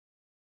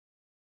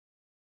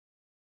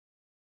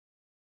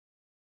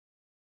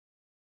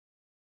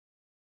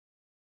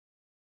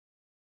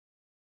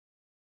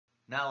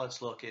Now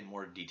let's look in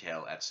more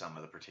detail at some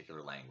of the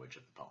particular language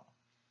of the poem.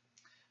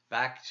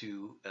 Back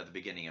to the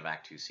beginning of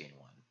Act 2, Scene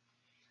 1.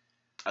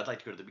 I'd like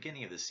to go to the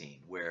beginning of the scene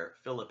where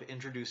Philip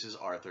introduces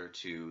Arthur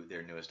to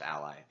their newest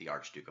ally, the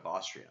Archduke of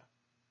Austria.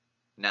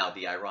 Now,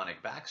 the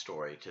ironic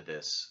backstory to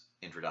this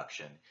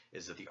introduction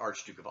is that the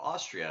Archduke of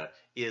Austria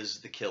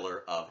is the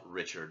killer of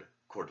Richard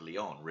Coeur de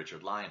Lion,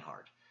 Richard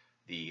Lionheart,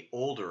 the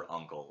older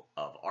uncle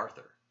of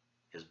Arthur,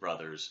 his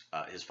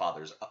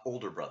father's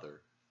older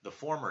brother, the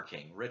former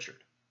king,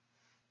 Richard.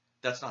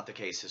 That's not the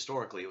case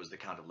historically. It was the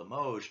Count of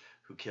Limoges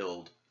who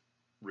killed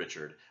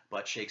Richard,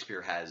 but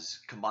Shakespeare has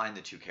combined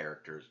the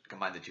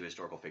two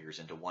historical figures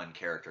into one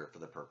character for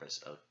the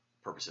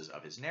purposes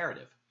of his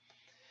narrative.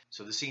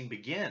 So the scene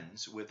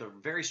begins with a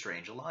very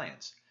strange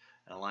alliance,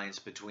 an alliance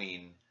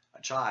between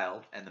a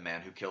child and the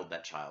man who killed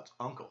that child's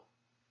uncle.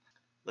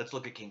 Let's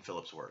look at King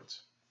Philip's words.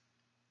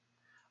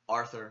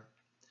 Arthur,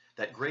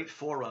 that great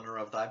forerunner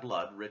of thy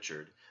blood,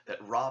 Richard,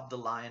 that robbed the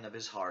lion of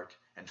his heart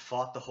and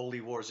fought the holy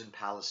wars in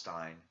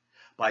Palestine,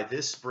 by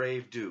this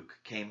brave duke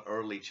came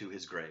early to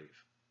his grave.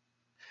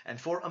 And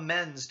for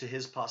amends to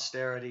his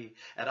posterity,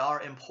 at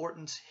our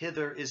importance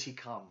hither is he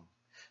come,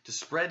 to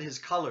spread his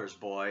colors,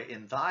 boy,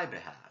 in thy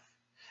behalf,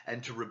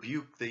 and to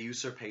rebuke the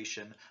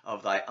usurpation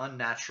of thy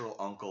unnatural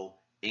uncle,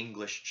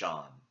 English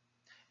John.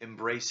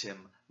 Embrace him,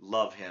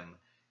 love him,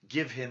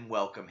 give him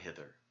welcome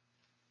hither.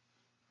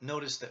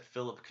 Notice that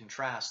Philip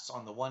contrasts,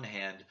 on the one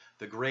hand,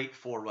 the great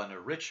forerunner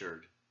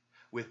Richard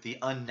with the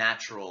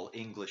unnatural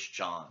English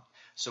John.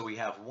 So we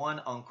have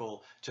one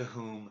uncle to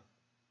whom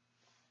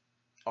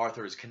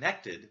Arthur is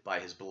connected by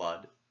his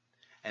blood,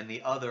 and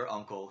the other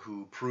uncle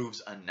who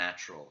proves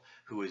unnatural,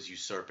 who is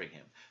usurping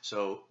him.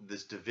 So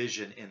this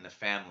division in the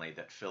family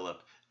that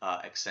Philip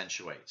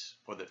accentuates,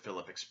 or that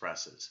Philip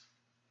expresses.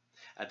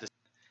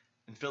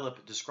 And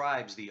Philip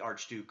describes the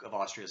Archduke of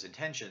Austria's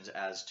intentions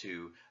as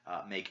to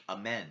make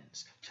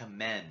amends, to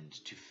mend,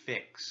 to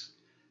fix.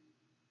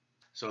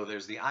 So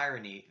there's the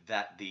irony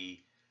that the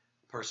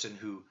person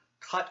who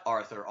cut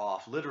Arthur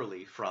off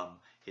literally from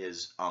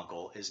his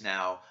uncle is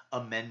now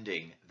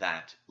amending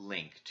that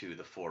link to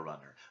the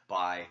forerunner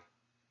by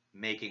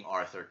making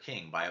Arthur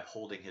king, by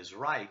upholding his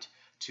right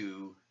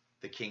to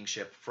the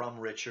kingship from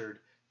Richard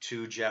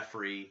to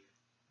Geoffrey,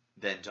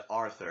 then to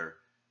Arthur.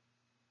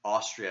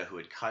 Austria, who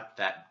had cut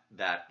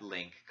that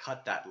link,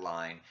 cut that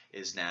line,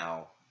 is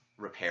now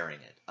repairing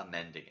it,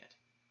 amending it.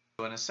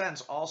 So in a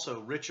sense, also,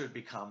 Richard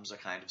becomes a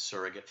kind of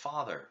surrogate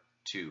father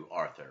to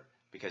Arthur,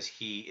 because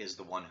he is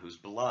the one whose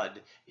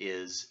blood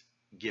is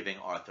giving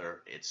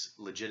Arthur his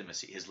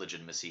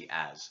legitimacy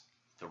as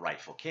the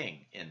rightful king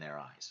in their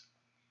eyes.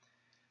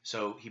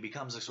 So he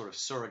becomes a sort of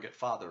surrogate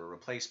father, a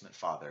replacement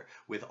father,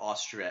 with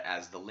Austria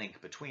as the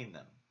link between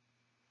them.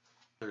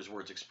 Arthur's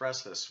words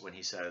express this when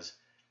he says,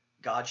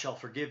 God shall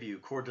forgive you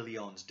Coeur de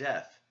Lion's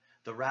death,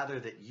 the rather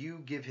that you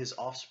give his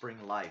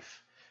offspring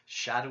life,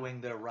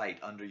 shadowing their right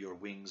under your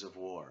wings of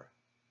war.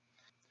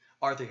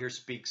 Arthur here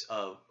speaks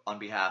on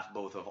behalf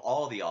both of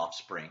all the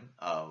offspring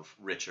of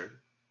Richard,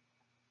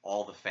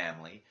 all the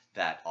family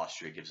that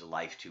Austria gives a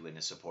life to in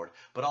his support,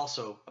 but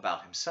also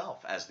about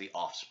himself as the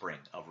offspring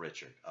of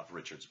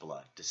Richard's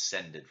blood,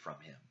 descended from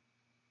him.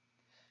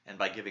 And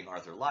by giving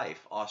Arthur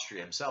life,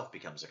 Austria himself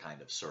becomes a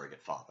kind of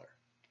surrogate father.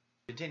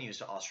 He continues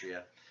to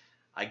Austria,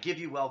 I give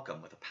you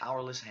welcome with a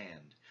powerless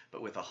hand,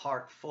 but with a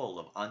heart full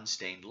of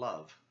unstained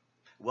love.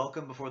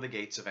 Welcome before the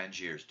gates of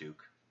Angiers,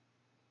 Duke.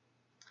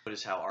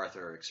 Notice how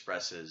Arthur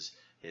expresses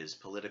his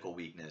political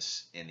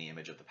weakness in the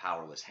image of the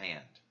powerless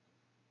hand.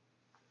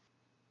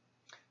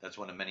 That's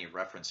one of many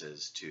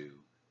references to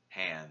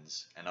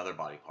hands and other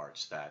body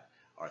parts that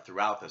are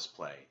throughout this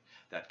play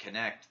that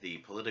connect the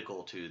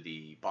political to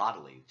the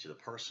bodily, to the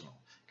personal,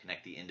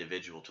 connect the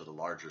individual to the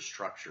larger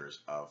structures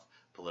of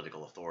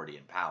political authority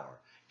and power.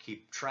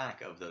 Keep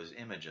track of those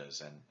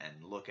images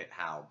and look at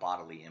how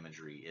bodily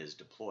imagery is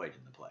deployed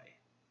in the play.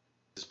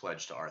 This is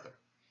pledged to Arthur.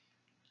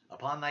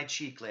 Upon thy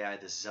cheek lay I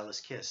this zealous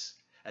kiss,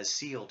 as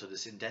seal to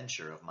this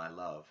indenture of my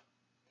love,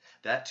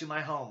 that to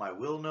my home I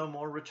will no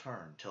more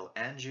return, till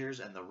Angiers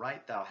and the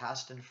right thou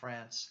hast in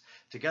France,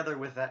 together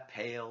with that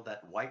pale,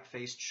 that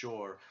white-faced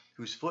shore,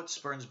 whose foot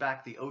spurns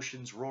back the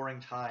ocean's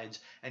roaring tides,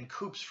 and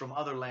coops from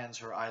other lands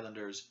her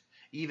islanders,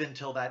 even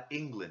till that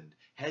England,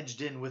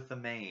 hedged in with the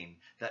main,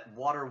 that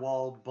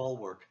water-walled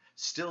bulwark,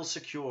 still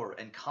secure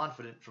and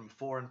confident from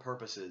foreign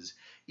purposes,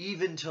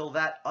 even till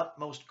that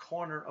utmost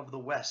corner of the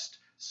west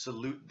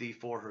salute thee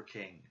for her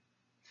king.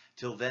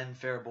 Till then,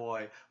 fair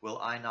boy, will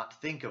I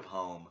not think of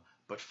home,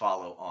 but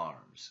follow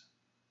arms.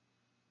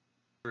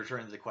 To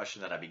return to the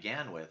question that I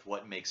began with,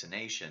 what makes a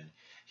nation?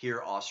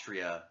 Here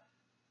Austria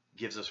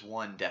gives us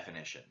one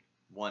definition,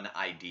 one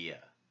idea,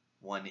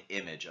 one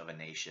image of a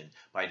nation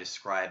by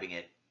describing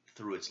it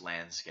through its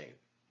landscape.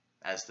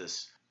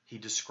 He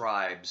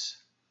describes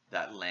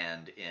that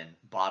land in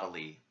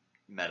bodily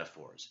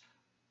metaphors.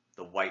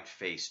 the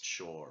white-faced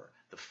shore,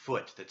 the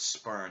foot that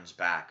spurns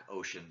back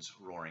ocean's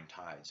roaring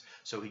tides.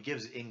 So he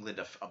gives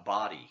England a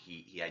body.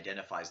 He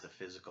identifies the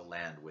physical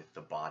land with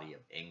the body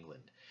of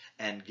England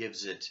and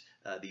gives it,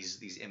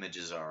 these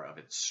images are of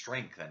its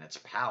strength and its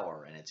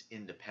power and its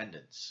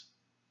independence.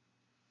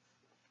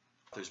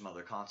 Arthur's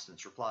mother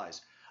Constance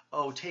replies,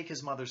 "Oh, take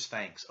his mother's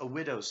thanks, a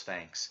widow's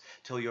thanks,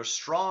 till your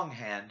strong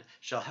hand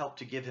shall help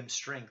to give him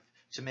strength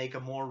to make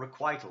a more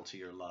requital to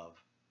your love."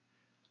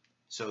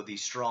 So the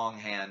strong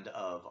hand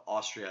of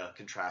Austria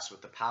contrasts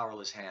with the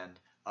powerless hand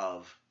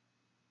of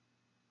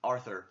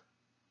Arthur.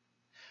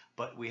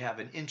 But we have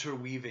an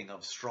interweaving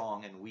of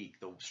strong and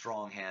weak, the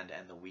strong hand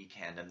and the weak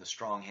hand, and the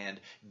strong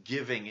hand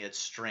giving its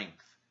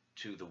strength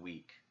to the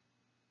weak.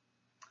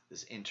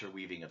 This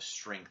interweaving of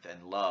strength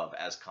and love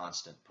as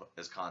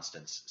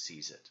Constance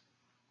sees it.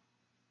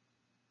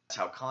 That's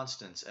how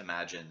Constance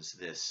imagines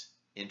this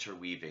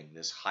interweaving,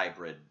 this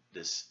hybrid,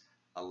 this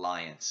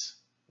alliance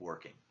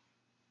working.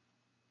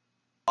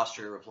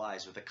 Austria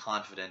replies with a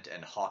confident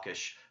and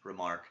hawkish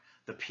remark,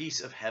 "The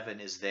peace of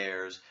heaven is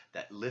theirs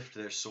that lift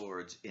their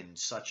swords in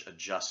such a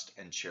just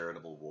and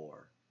charitable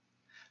war."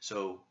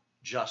 So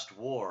just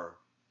war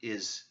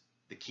is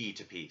the key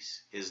to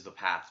peace, is the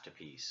path to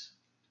peace,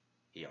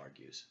 he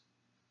argues.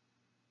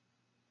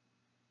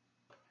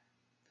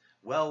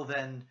 Well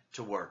then,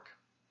 to work.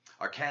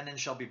 Our cannon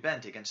shall be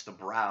bent against the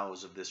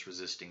brows of this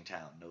resisting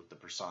town. Note the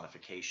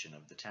personification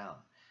of the town.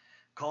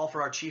 Call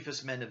for our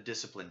chiefest men of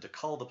discipline to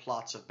cull the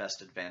plots of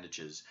best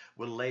advantages.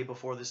 We'll lay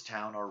before this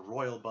town our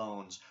royal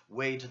bones,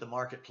 weighed to the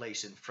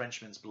marketplace in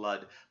Frenchmen's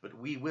blood, but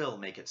we will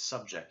make it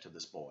subject to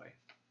this boy.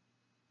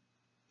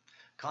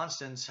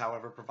 Constance,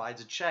 however,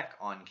 provides a check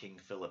on King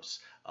Philip's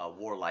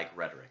warlike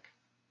rhetoric.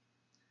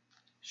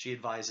 She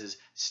advises,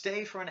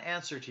 "Stay for an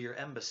answer to your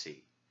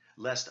embassy,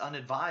 lest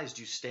unadvised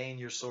you stain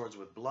your swords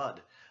with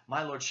blood.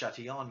 My Lord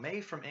Chatillon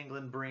may from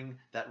England bring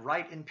that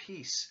right in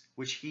peace,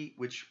 which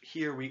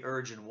here we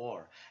urge in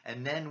war,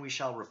 and then we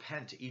shall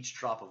repent each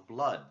drop of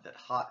blood that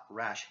hot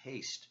rash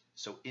haste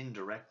so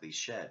indirectly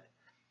shed."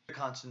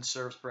 Constance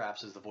serves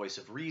perhaps as the voice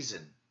of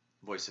reason,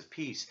 voice of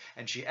peace,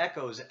 and she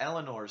echoes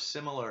Eleanor's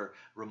similar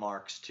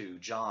remarks to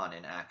John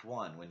in Act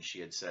 1 when she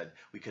had said,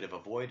 "We could have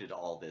avoided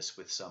all this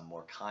with some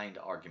more kind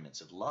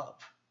arguments of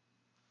love."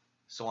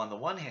 So on the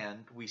one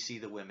hand, we see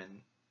the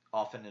women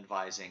often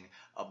advising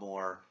a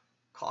more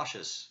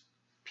cautious,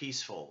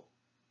 peaceful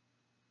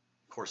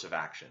course of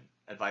action,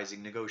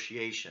 advising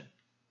negotiation.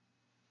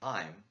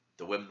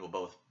 The women will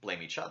both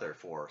blame each other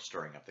for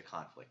stirring up the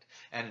conflict.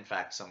 And in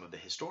fact, some of the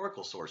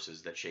historical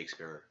sources that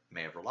Shakespeare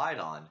may have relied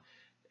on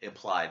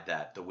implied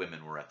that the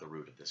women were at the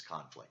root of this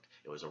conflict.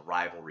 It was a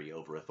rivalry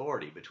over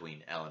authority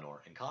between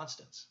Eleanor and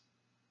Constance.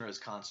 As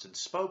Constance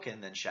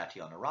spoken, then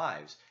Chatillon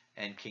arrives,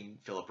 and King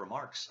Philip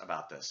remarks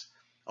about this.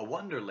 "A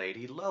wonder,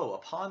 lady, lo,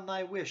 upon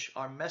thy wish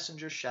our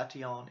messenger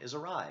Chatillon is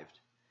arrived."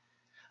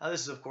 Now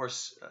this is, of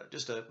course,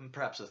 just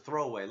perhaps a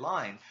throwaway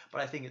line,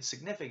 but I think it's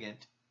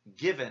significant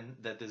given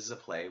that this is a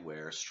play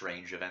where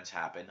strange events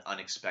happen,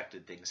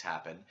 unexpected things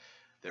happen,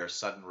 there are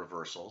sudden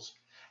reversals.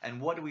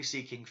 And what do we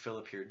see King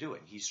Philip here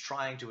doing? He's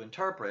trying to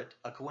interpret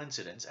a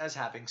coincidence as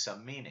having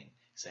some meaning,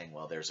 saying,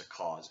 well, there's a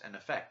cause and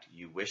effect.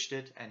 You wished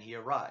it, and he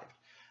arrived.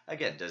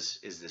 Again,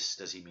 does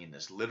he mean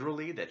this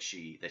literally, that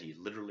he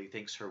literally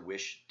thinks her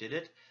wish did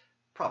it?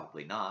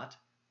 Probably not.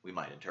 We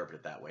might interpret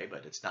it that way,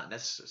 but it's not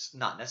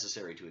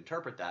necessary to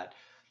interpret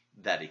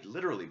that he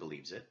literally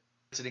believes it.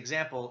 It's an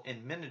example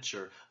in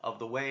miniature of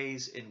the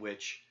ways in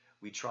which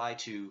we try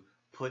to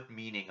put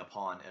meaning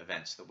upon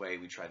events, the way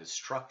we try to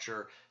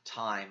structure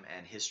time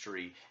and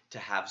history to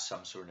have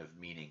some sort of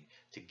meaning,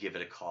 to give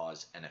it a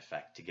cause and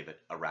effect, to give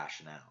it a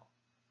rationale.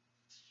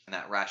 And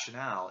that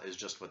rationale is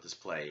just what this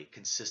play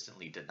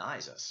consistently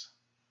denies us.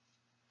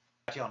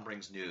 Chatillon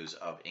brings news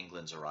of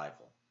England's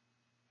arrival.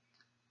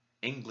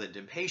 "England,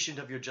 impatient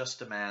of your just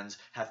demands,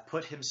 hath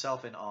put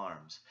himself in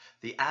arms.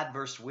 The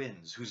adverse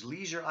winds, whose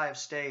leisure I have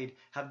stayed,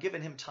 have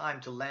given him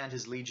time to land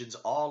his legions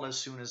all as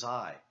soon as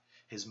I.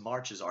 His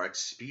marches are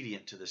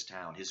expedient to this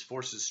town, his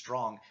forces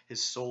strong,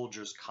 his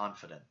soldiers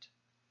confident."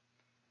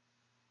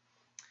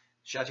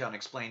 Chatillon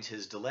explains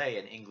his delay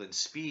in England's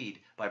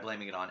speed by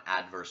blaming it on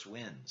adverse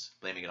winds,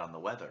 blaming it on the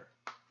weather.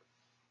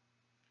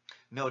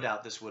 No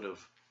doubt this would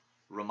have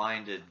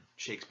reminded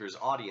Shakespeare's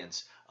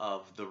audience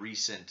of the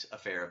recent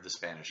affair of the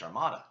Spanish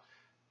Armada,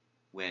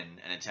 when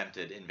an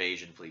attempted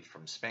invasion fleet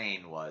from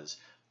Spain was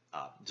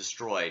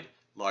destroyed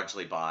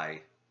largely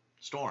by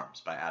storms,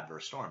 by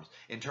adverse storms,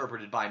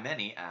 interpreted by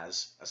many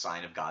as a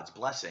sign of God's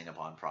blessing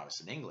upon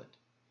Protestant England.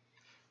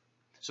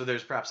 So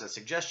there's perhaps a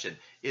suggestion,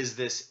 is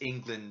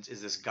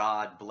this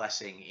God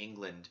blessing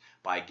England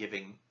by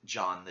giving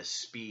John the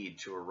speed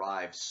to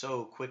arrive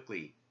so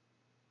quickly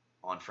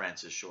on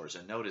France's shores?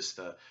 And notice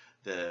the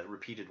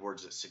repeated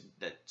words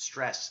that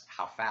stress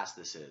how fast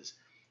this is.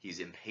 He's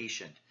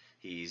impatient.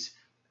 He's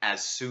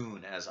as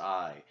soon as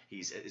I.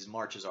 His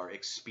marches are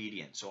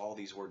expedient. So all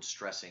these words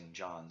stressing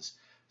John's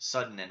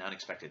sudden and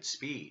unexpected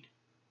speed.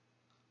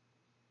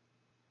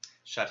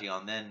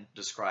 Chatillon then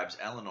describes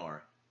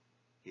Eleanor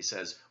He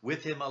says,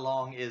 "With him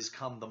along is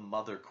come the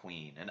Mother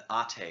Queen, and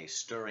Ate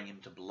stirring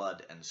him to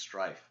blood and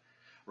strife."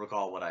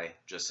 Recall what I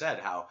just said,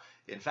 how,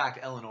 in fact,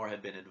 Eleanor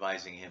had been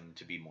advising him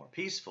to be more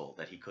peaceful,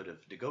 that he could have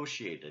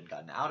negotiated and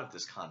gotten out of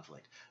this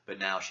conflict, but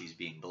now she's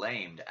being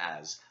blamed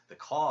as the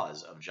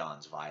cause of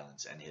John's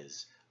violence and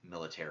his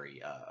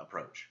military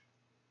approach.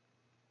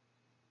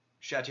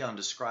 Chatillon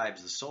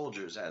describes the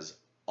soldiers as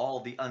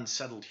all the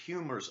unsettled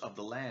humors of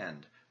the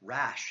land,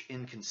 rash,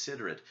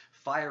 inconsiderate,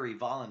 fiery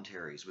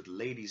voluntaries with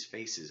ladies'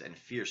 faces and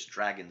fierce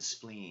dragon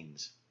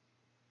spleens.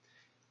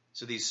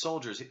 So these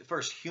soldiers,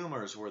 first,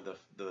 humors were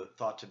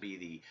thought to be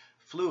the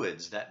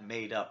fluids that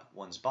made up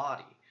one's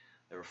body.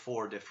 There were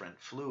 4 different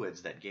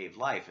fluids that gave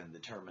life and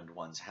determined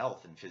one's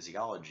health and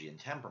physiology and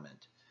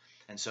temperament.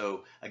 And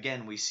so,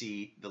 again, we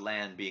see the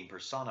land being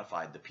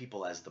personified, the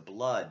people as the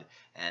blood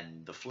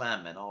and the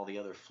phlegm and all the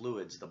other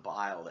fluids, the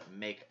bile that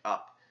make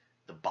up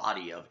the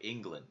body of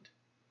England.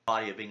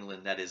 Body of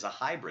England that is a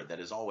hybrid, that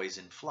is always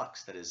in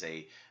flux, that is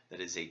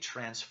a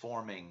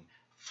transforming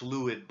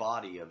fluid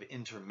body of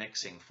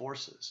intermixing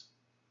forces.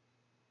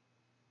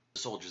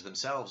 The soldiers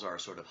themselves are a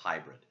sort of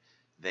hybrid.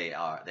 They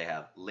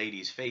have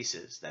ladies'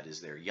 faces, that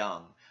is, they're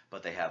young,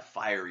 but they have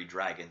fiery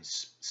dragon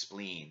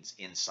spleens.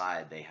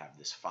 Inside they have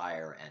this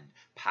fire and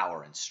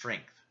power and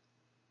strength.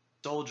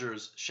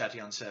 Soldiers,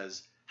 Chatillon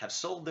says, have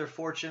sold their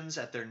fortunes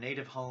at their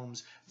native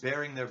homes,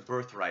 bearing their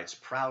birthrights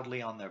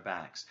proudly on their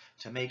backs,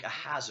 to make a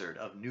hazard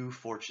of new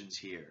fortunes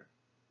here.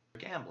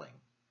 They're gambling.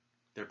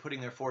 They're putting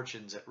their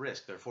fortunes at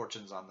risk, their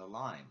fortunes on the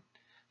line.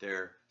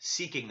 They're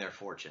seeking their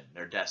fortune,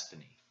 their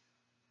destiny.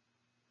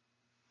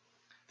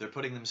 They're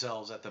putting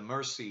themselves at the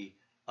mercy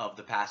of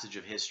the passage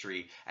of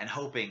history and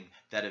hoping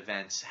that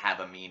events have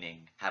a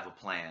meaning, have a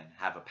plan,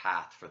 have a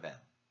path for them.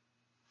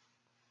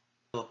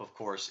 Philip, of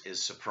course,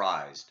 is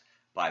surprised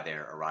by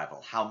their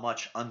arrival. How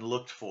much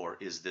unlooked for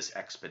is this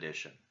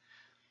expedition?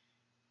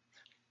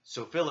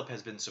 So Philip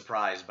has been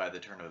surprised by the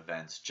turn of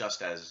events,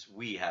 just as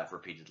we have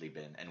repeatedly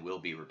been and will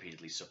be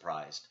repeatedly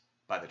surprised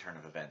by the turn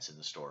of events in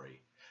the story,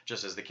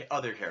 just as the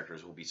other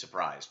characters will be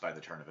surprised by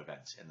the turn of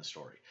events in the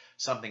story.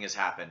 Something has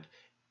happened.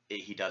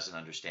 He doesn't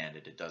understand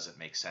it. It doesn't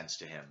make sense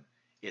to him.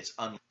 It's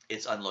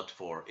unlooked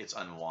for. It's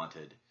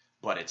unwanted,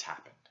 but it's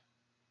happened.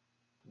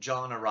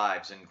 John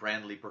arrives and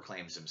grandly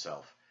proclaims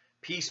himself,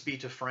 "Peace be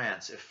to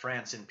France, if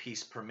France in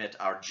peace permit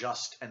our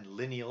just and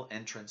lineal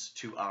entrance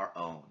to our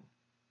own."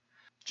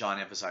 John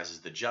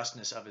emphasizes the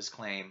justness of his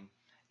claim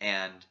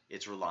and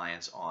its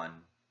reliance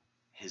on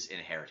his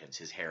inheritance,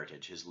 his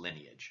heritage, his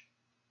lineage.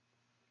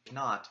 If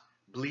not,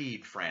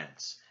 bleed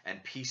France,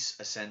 and peace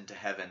ascend to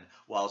heaven,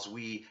 whiles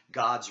we,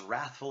 God's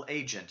wrathful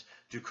agent,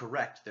 do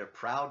correct their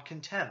proud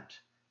contempt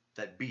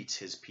that beats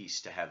his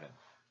peace to heaven.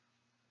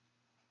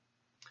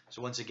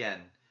 So once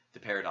again, the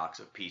paradox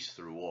of peace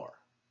through war.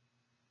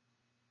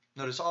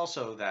 Notice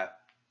also that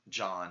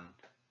John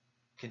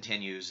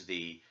continues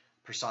the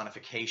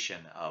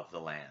personification of the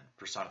land,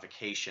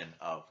 personification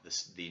of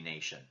the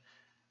nation.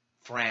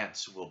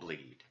 France will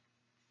bleed.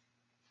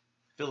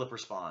 Philip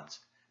responds,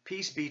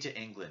 "Peace be to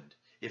England,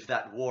 if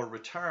that war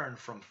return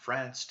from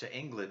France to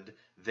England,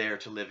 there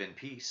to live in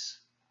peace.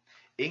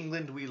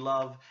 England we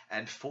love,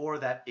 and for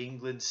that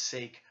England's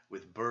sake,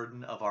 with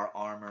burden of our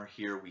armor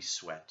here we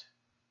sweat.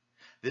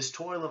 This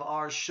toil of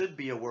ours should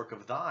be a work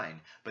of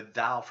thine, but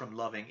thou from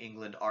loving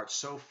England art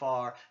so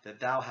far that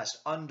thou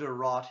hast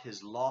underwrought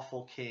his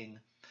lawful king,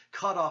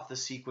 cut off the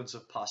sequence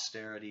of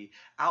posterity,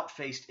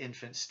 outfaced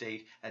infant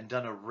state, and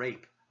done a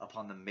rape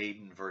upon the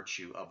maiden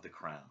virtue of the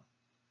crown."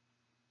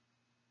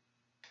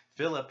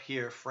 Philip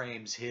here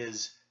frames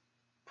his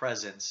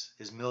presence,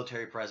 his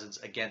military presence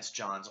against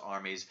John's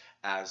armies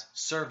as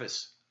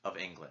service of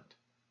England,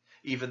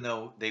 even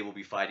though they will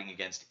be fighting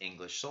against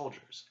English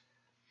soldiers.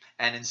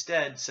 And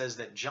instead says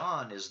that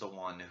John is the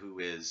one who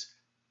is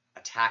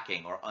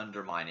attacking or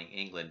undermining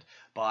England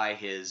by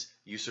his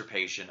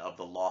usurpation of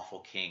the lawful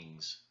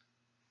king's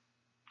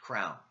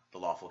crown, the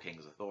lawful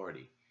king's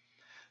authority.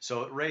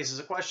 So it raises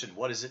a question: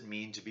 what does it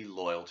mean to be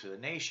loyal to a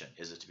nation?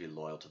 Is it to be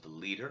loyal to the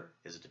leader?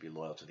 Is it to be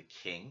loyal to the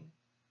king?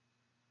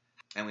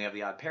 And we have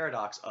the odd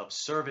paradox of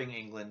serving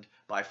England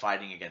by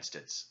fighting against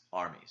its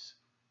armies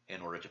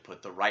in order to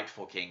put the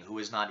rightful king, who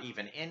is not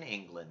even in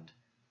England,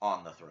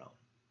 on the throne.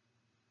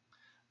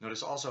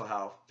 Notice also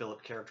how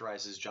Philip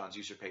characterizes John's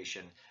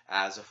usurpation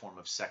as a form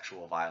of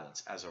sexual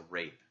violence, as a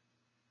rape.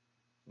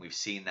 We've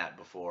seen that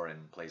before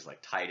in plays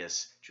like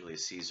Titus,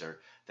 Julius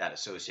Caesar, that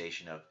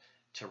association of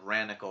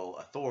tyrannical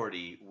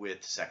authority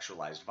with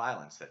sexualized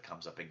violence that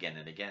comes up again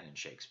and again in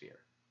Shakespeare.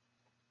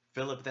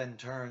 Philip then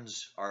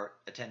turns our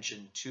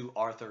attention to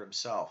Arthur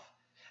himself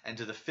and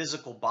to the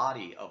physical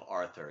body of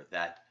Arthur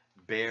that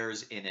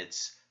bears in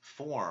its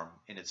form,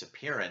 in its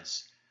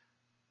appearance,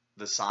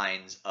 the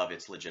signs of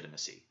its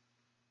legitimacy.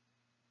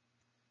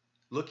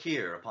 "Look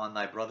here upon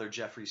thy brother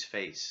Geoffrey's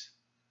face.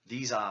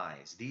 These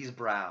eyes, these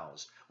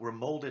brows, were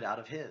molded out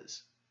of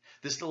his.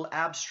 This little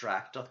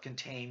abstract doth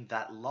contain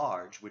that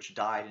large which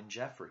died in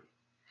Geoffrey,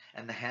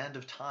 and the hand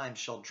of time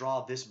shall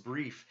draw this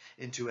brief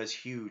into as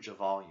huge a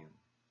volume.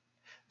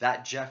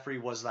 That Geoffrey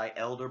was thy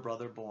elder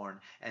brother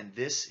born, and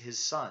this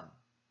his son.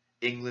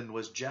 England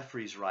was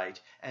Geoffrey's right,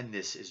 and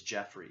this is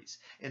Geoffrey's.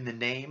 In the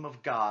name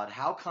of God,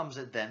 how comes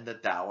it then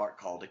that thou art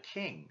called a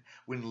king,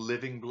 when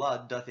living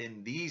blood doth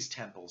in these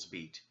temples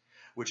beat,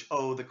 which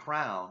owe the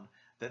crown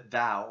that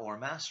thou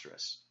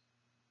o'ermasterest?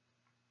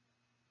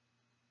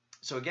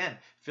 So again,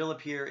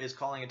 Philip here is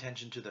calling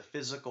attention to the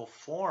physical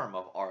form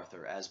of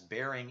Arthur as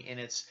bearing in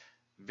its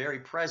very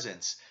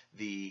presence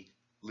the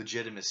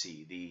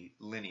legitimacy, the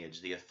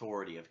lineage, the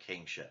authority of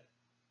kingship.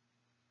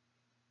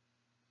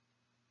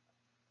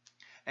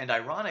 And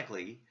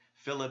ironically,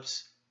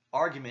 Philip's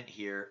argument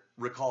here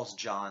recalls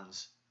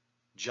John's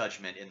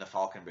judgment in the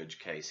Falconbridge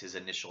case, his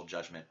initial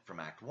judgment from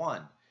Act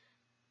 1.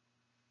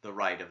 The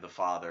right of the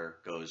father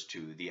goes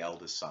to the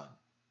eldest son.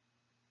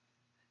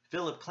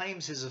 Philip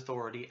claims his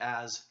authority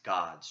as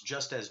God's,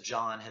 just as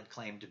John had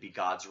claimed to be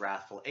God's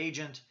wrathful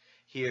agent.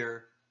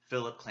 Here,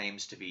 Philip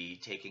claims to be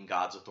taking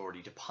God's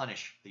authority to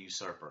punish the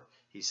usurper.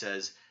 He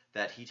says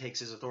that he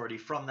takes his authority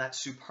from that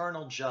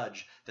supernal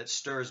judge that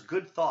stirs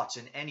good thoughts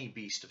in any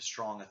beast of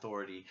strong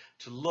authority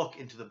to look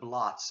into the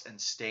blots and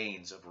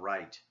stains of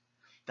right.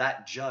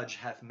 That judge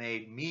hath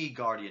made me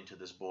guardian to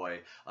this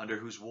boy, under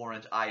whose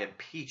warrant I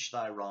impeach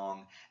thy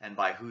wrong, and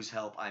by whose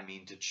help I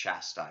mean to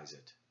chastise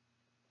it.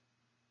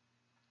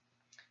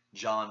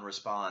 John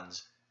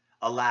responds,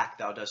 Alack,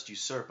 thou dost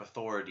usurp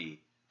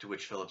authority, to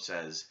which Philip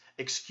says,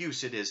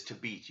 Excuse it is to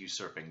beat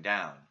usurping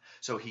down.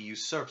 So he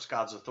usurps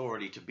God's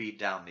authority to beat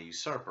down the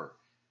usurper.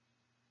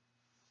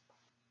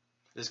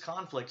 This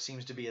conflict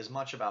seems to be as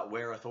much about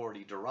where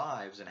authority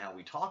derives and how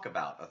we talk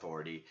about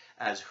authority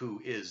as who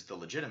is the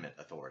legitimate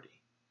authority.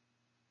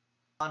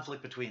 The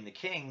conflict between the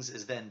kings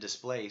is then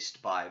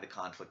displaced by the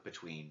conflict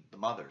between the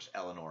mothers,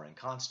 Eleanor and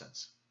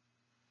Constance.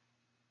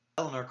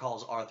 Eleanor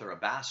calls Arthur a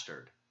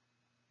bastard,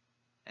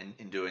 and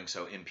in doing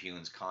so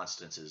impugns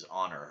Constance's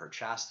honor, her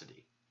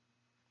chastity.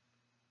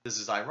 This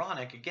is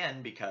ironic,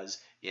 again,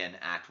 because in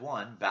Act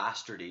 1,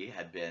 bastardy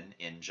had been,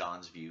 in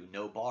John's view,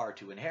 no bar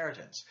to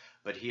inheritance.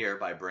 But here,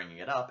 by bringing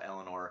it up,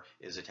 Eleanor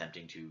is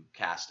attempting to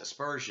cast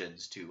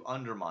aspersions to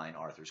undermine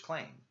Arthur's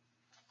claim.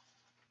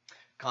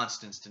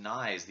 Constance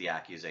denies the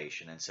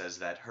accusation and says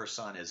that her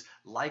son is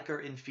liker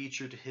in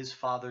feature to his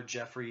father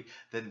Geoffrey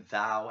than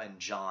thou and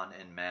John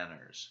in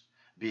manners,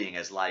 being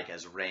as like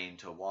as rain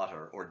to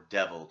water or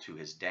devil to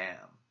his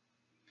dam.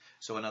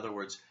 So in other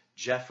words,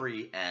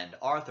 Geoffrey and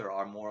Arthur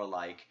are more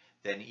alike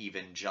than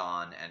even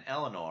John and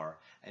Eleanor,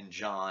 and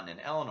John and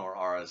Eleanor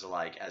are as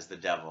alike as the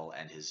devil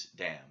and his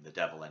dam, the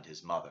devil and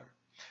his mother.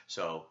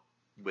 So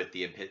with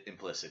the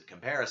implicit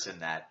comparison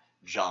that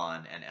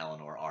John and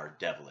Eleanor are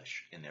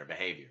devilish in their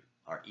behavior,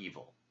 are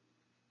evil.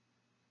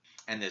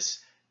 And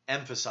this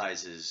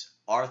emphasizes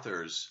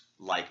Arthur's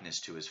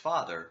likeness to his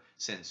father,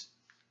 since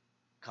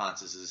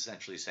Constance is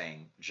essentially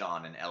saying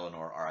John and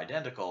Eleanor are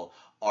identical,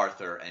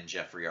 Arthur and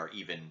Geoffrey are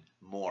even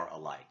more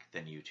alike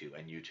than you two,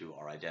 and you two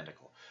are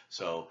identical.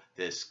 So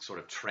this sort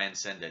of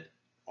transcendent,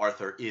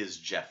 Arthur is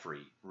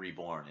Geoffrey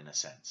reborn in a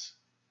sense.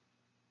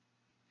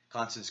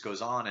 Constance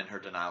goes on in her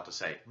denial to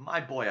say, My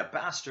boy a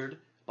bastard?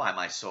 By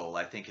my soul,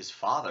 I think his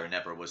father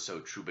never was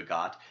so true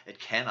begot. It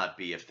cannot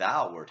be if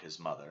thou wert his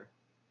mother.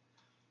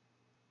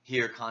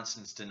 Here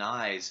Constance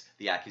denies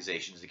the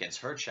accusations against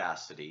her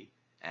chastity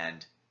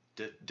and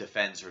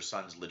defends her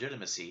son's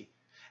legitimacy,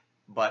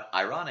 but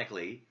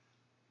ironically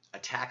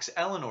attacks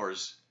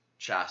Eleanor's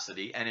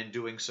chastity, and in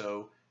doing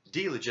so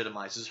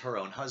delegitimizes her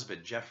own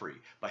husband Geoffrey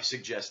by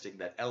suggesting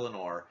that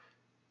Eleanor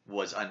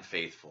was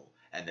unfaithful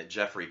and that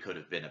Geoffrey could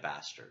have been a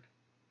bastard.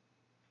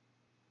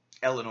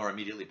 Eleanor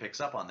immediately picks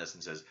up on this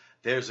and says,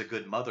 There's a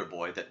good mother,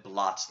 boy, that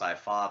blots thy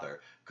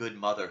father. Good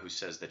mother who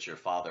says that your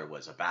father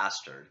was a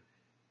bastard.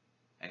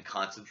 And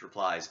Constance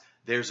replies,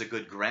 There's a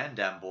good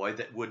grandam, boy,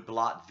 that would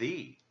blot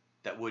thee,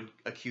 that would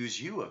accuse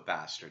you of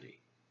bastardy.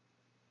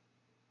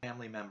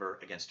 Family member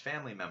against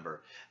family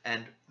member.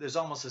 And there's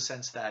almost a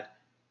sense that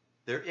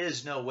there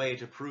is no way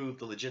to prove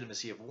the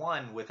legitimacy of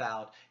one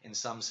without, in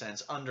some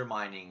sense,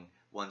 undermining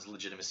one's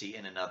legitimacy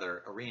in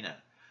another arena.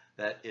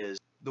 That is,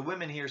 the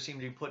women here seem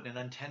to be put in an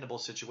untenable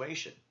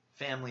situation.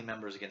 Family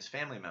members against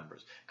family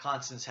members.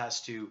 Constance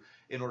has to,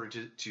 in order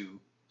to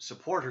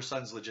support her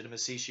son's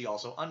legitimacy, she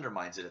also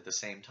undermines it at the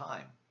same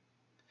time.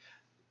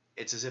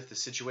 It's as if the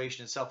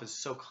situation itself is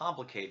so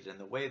complicated, and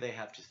the way they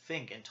have to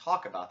think and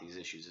talk about these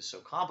issues is so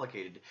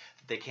complicated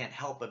that they can't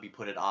help but be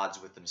put at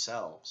odds with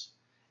themselves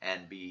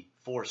and be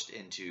forced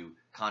into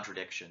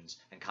contradictions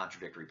and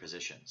contradictory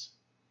positions.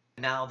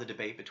 Now the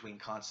debate between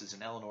Constance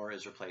and Eleanor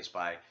is replaced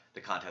by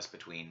the contest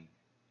between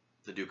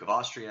the Duke of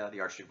Austria,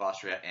 the Archduke of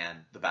Austria,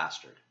 and the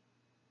bastard.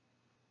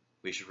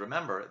 We should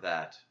remember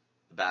that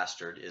the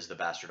bastard is the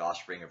bastard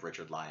offspring of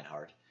Richard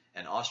Lionheart,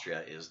 and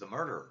Austria is the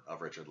murderer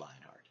of Richard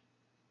Lionheart.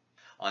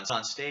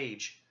 On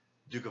stage,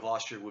 Duke of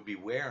Austria would be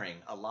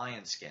wearing a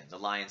lion skin, the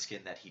lion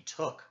skin that he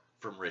took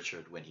from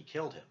Richard when he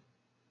killed him.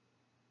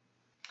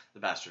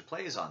 The bastard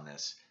plays on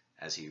this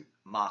as he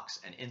mocks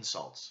and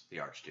insults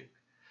the Archduke.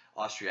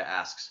 Austria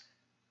asks,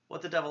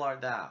 What the devil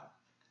art thou?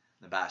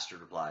 The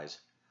bastard replies,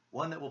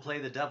 One that will play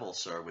the devil,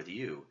 sir, with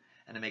you,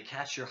 and it may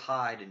catch your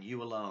hide and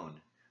you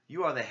alone.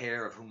 You are the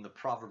hare of whom the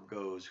proverb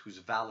goes, whose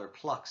valor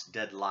plucks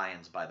dead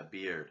lions by the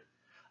beard.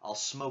 I'll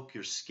smoke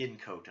your skin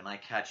coat, and I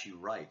catch you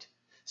right.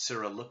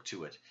 Sirrah, look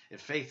to it. In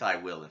faith I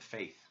will, in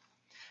faith.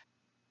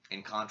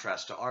 In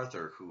contrast to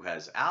Arthur, who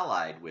has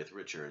allied with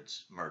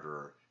Richard's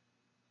murderer,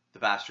 the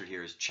bastard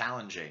here is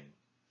challenging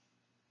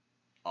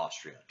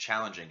Austria,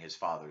 challenging his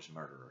father's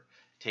murderer,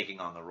 taking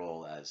on the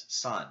role as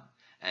son,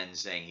 and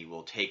saying he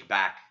will take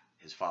back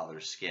his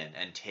father's skin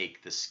and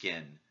take the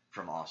skin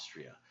from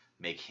Austria,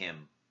 make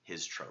him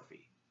his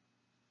trophy.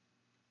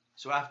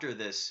 So after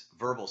this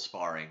verbal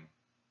sparring,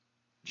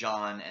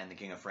 John and the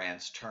King of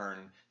France turn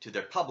to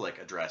their public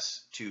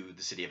address to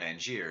the city of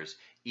Angiers,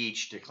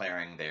 each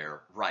declaring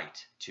their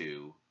right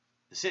to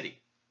the city.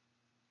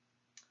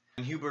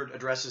 When Hubert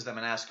addresses them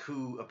and asks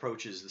who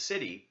approaches the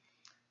city,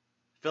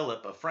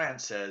 Philip of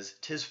France says,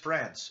 "'Tis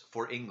France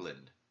for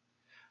England."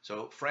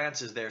 So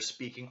France is there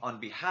speaking on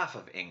behalf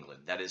of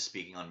England, that is,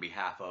 speaking on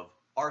behalf of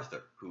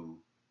Arthur, who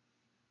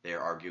they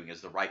are arguing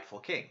is the rightful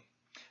king.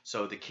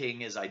 So the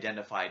king is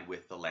identified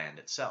with the land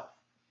itself.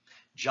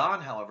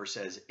 John, however,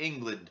 says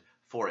England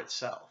for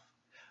itself,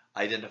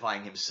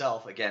 identifying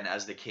himself again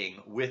as the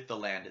king with the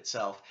land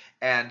itself,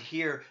 and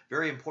here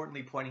very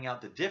importantly pointing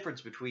out the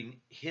difference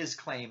between his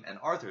claim and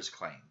Arthur's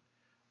claim.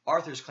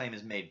 Arthur's claim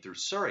is made through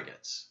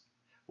surrogates,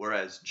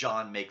 whereas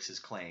John makes his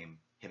claim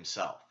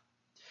himself.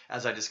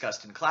 As I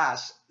discussed in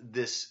class,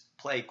 this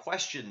play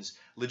questions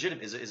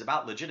is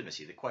about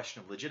legitimacy, the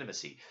question of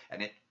legitimacy,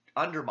 and it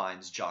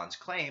undermines John's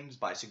claims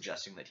by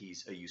suggesting that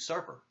he's a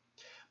usurper.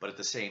 But at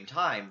the same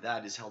time,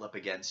 that is held up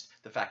against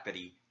the fact that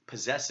he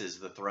possesses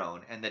the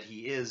throne and that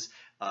he is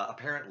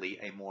apparently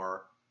a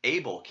more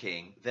able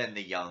king than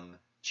the young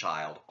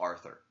child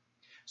Arthur.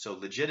 So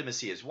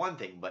legitimacy is one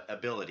thing, but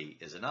ability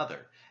is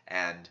another.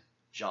 And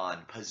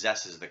John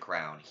possesses the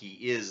crown.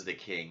 He is the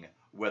king,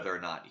 whether or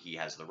not he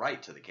has the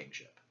right to the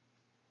kingship.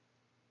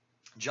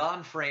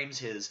 John frames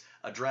his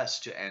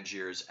address to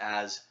Angiers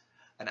as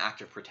an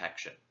act of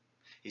protection.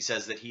 He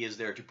says that he is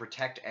there to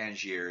protect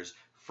Angiers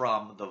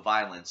from the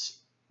violence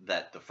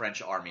that the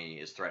French army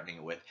is threatening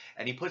it with,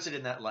 and he puts it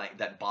in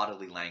that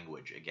bodily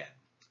language again.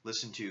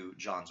 Listen to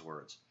John's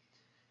words.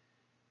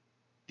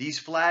 "These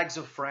flags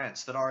of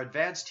France that are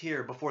advanced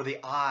here before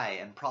the eye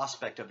and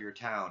prospect of your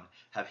town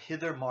have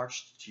hither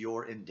marched to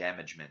your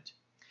endamagement.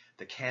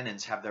 The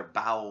cannons have their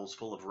bowels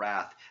full of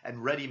wrath,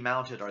 and ready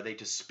mounted are they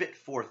to spit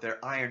forth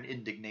their iron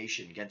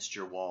indignation against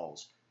your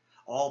walls.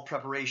 All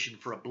preparation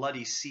for a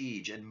bloody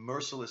siege and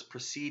merciless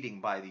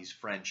proceeding by these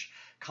French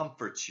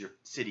comforts your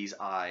city's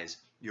eyes,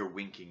 your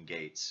winking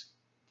gates.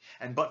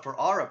 And but for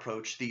our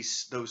approach,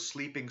 those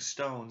sleeping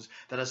stones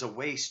that as a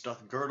waste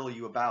doth girdle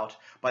you about,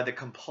 by the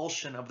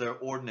compulsion of their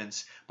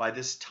ordinance, by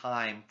this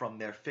time from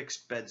their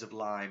fixed beds of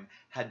lime,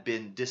 had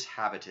been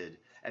dishabited,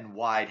 and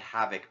wide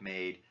havoc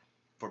made,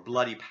 for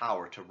bloody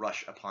power to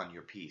rush upon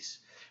your peace."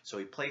 So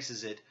he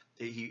places it,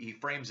 he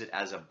frames it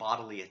as a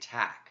bodily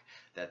attack,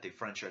 that the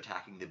French are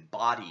attacking the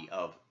body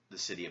of the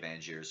city of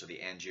Angiers, so the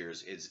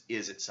Angiers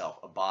is itself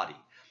a body.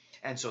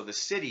 And so the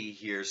city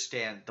here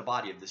the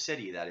body of the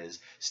city, that is,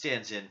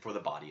 stands in for the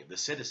body of the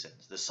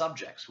citizens, the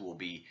subjects who will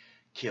be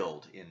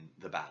killed in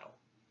the battle.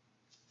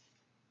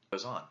 It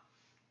goes on.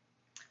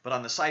 "But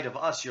on the sight of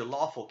us, your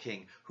lawful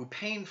king, who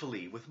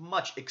painfully, with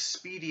much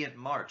expedient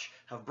march,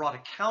 have brought a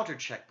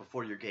counter-check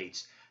before your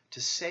gates,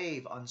 to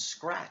save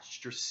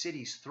unscratched your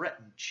city's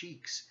threatened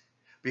cheeks.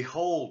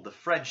 Behold, the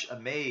French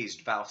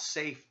amazed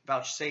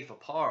vouchsafe a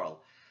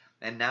parle,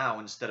 and now,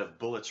 instead of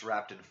bullets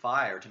wrapped in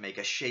fire to make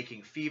a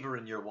shaking fever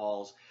in your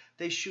walls,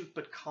 they shoot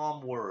but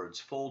calm words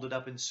folded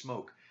up in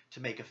smoke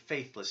to make a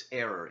faithless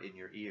error in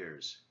your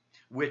ears.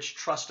 Which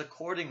trust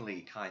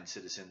accordingly, kind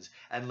citizens,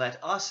 and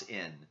let us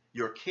in,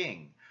 your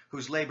king,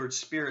 whose labored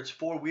spirits,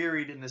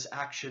 forewearied in this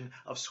action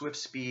of swift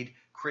speed,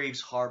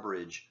 craves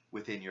harborage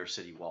within your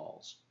city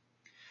walls."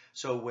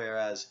 So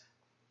whereas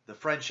the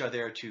French are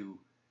there to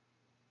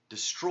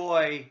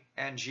destroy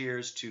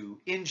Angiers,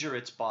 to injure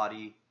its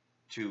body,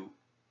 to,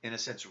 in a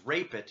sense,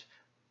 rape it,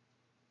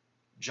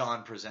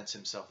 John presents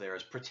himself there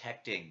as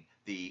protecting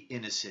the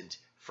innocent,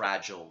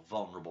 fragile,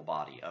 vulnerable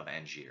body of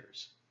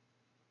Angiers.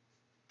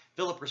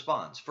 Philip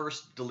responds,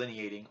 first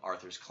delineating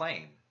Arthur's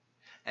claim,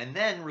 and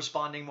then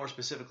responding more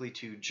specifically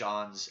to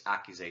John's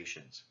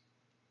accusations.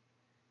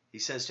 He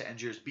says to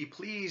Angiers, "Be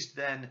pleased,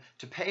 then,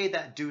 to pay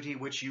that duty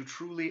which you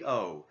truly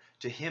owe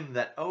to him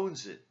that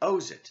owes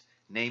it,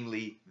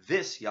 namely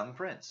this young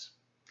prince.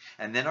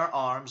 And then our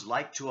arms,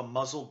 like to a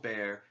muzzled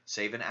bear,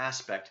 save in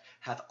aspect,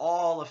 hath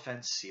all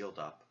offence sealed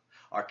up.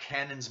 Our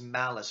cannon's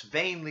malice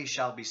vainly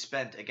shall be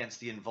spent against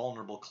the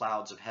invulnerable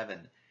clouds of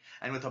heaven,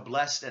 and with a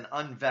blessed and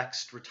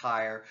unvexed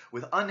retire,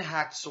 with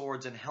unhacked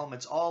swords and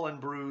helmets all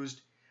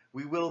unbruised,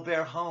 we will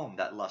bear home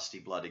that lusty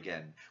blood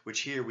again,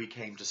 which here we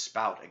came to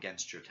spout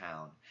against your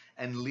town,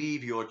 and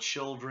leave your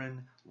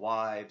children,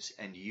 wives,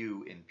 and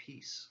you in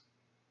peace.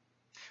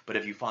 But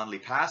if you fondly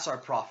pass our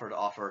proffered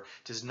offer,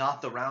 'tis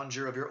not the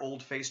roundure of your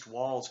old-faced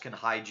walls can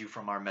hide you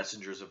from our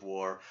messengers of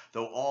war,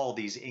 though all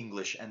these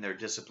English and their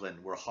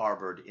discipline were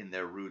harbored in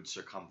their rude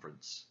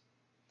circumference.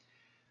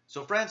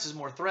 So France is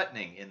more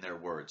threatening in their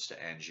words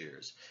to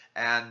Angiers,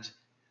 and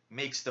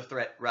makes the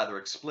threat rather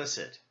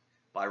explicit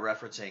by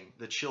referencing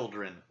the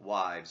children,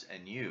 wives,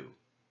 and you.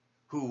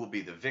 Who will be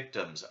the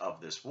victims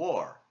of this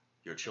war?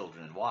 Your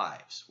children and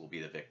wives will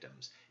be the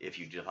victims if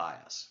you defy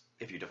us.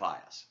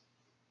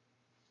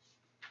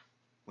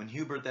 When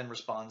Hubert then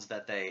responds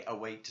that they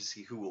await to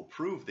see who will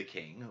prove the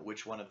king,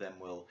 which one of them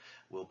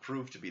will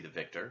prove to be the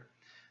victor,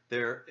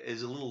 there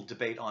is a little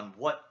debate on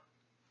what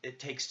it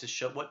takes to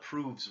show, what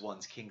proves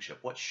one's kingship,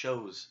 what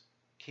shows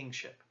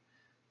kingship.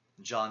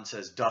 John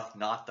says, doth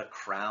not the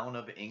crown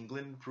of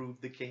England prove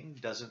the king?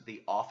 Doesn't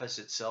the office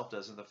itself,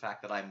 doesn't the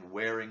fact that I'm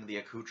wearing the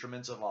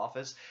accoutrements of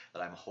office,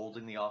 that I'm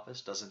holding the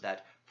office, doesn't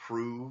that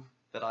prove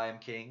that I am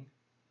king?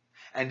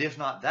 And if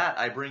not that,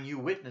 I bring you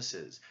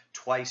witnesses,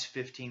 twice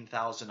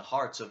 15,000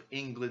 hearts of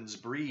England's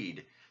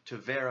breed, to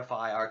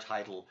verify our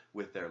title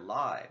with their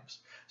lives.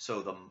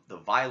 So the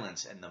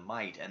violence and the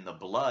might and the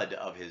blood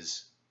of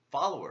his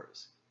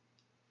followers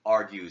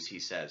argues, he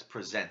says,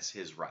 presents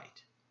his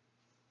right.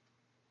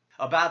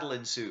 A battle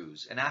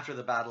ensues, and after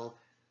the battle,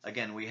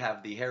 again, we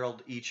have the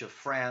herald each of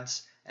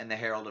France and the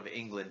herald of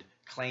England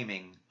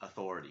claiming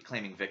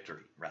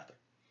victory, rather.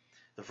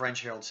 The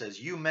French herald says,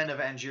 you men of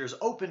Angiers,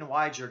 open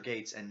wide your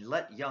gates, and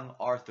let young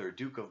Arthur,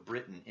 Duke of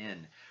Britain,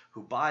 in,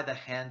 who by the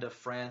hand of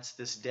France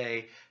this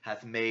day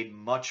hath made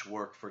much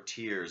work for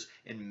tears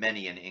in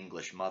many an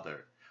English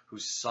mother,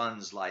 whose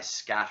sons lie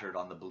scattered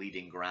on the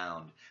bleeding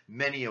ground.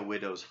 Many a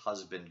widow's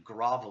husband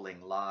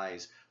groveling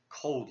lies,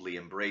 coldly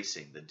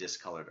embracing the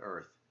discolored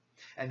earth.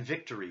 And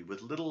victory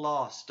with little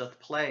loss doth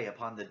play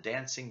upon the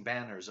dancing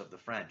banners of the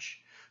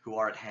French, who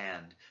are at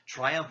hand,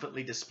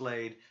 triumphantly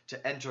displayed,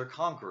 to enter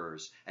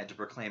conquerors, and to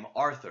proclaim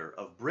Arthur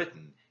of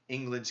Britain,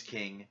 England's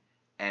king,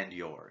 and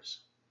yours.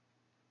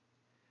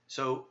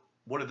 So,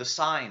 what are the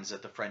signs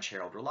that the French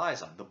herald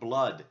relies on? The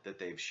blood that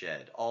they've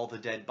shed, all the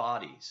dead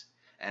bodies,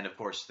 and of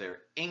course their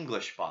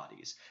English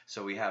bodies.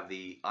 So we have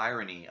the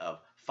irony of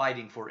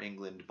fighting for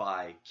England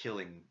by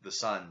killing the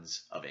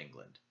sons of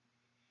England.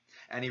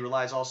 And he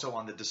relies also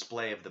on the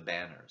display of the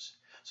banners.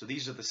 So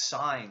these are the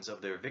signs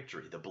of their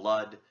victory, the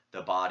blood,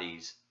 the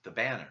bodies, the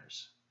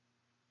banners.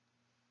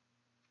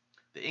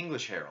 The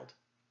English herald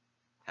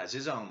has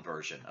his own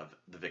version of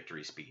the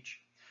victory speech.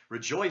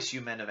 Rejoice,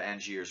 you men of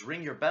Angiers,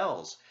 ring your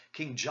bells.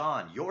 King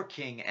John, your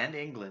king and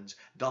England's,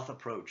 doth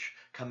approach,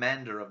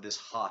 commander of this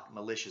hot,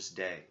 malicious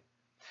day.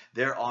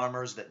 Their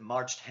armors that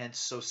marched hence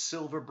so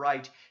silver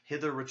bright,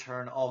 hither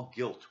return all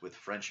gilt with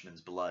Frenchmen's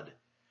blood.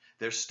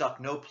 There stuck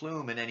no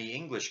plume in any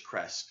English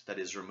crest that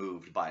is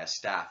removed by a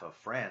staff of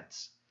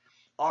France.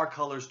 Our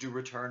colors do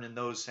return in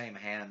those same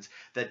hands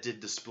that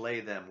did display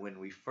them when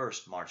we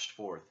first marched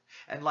forth.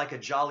 And like a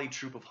jolly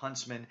troop of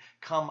huntsmen,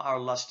 come our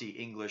lusty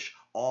English,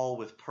 all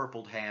with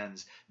purpled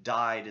hands,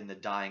 died in the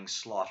dying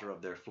slaughter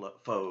of their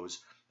foes.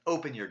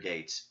 Open your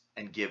gates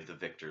and give the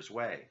victors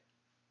way.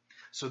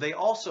 So they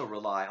also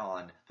rely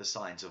on the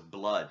signs of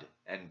blood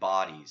and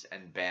bodies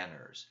and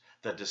banners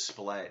that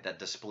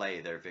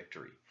display their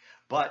victory.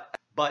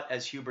 But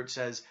as Hubert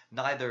says,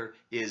 neither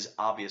is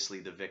obviously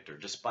the victor.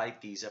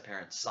 Despite these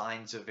apparent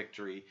signs of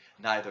victory,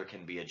 neither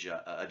can be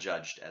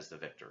adjudged as the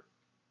victor.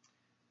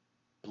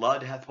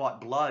 Blood hath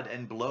bought blood,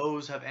 and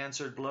blows have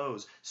answered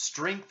blows.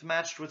 Strength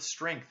matched with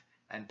strength,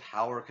 and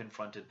power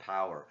confronted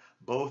power.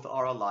 Both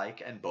are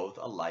alike, and both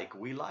alike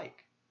we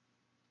like.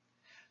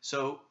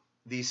 So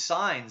these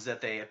signs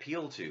that they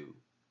appeal to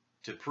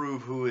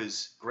prove who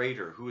is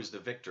greater, who is the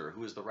victor,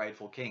 who is the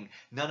rightful king,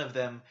 none of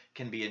them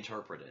can be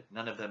interpreted.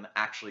 None of them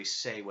actually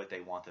say what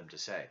they want them to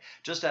say.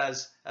 Just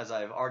as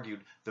I've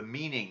argued, the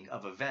meaning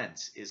of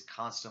events is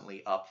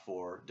constantly up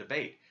for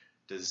debate.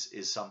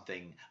 Is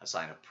something a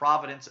sign of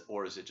providence,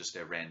 or is it just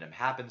a random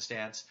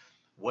happenstance?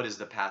 What is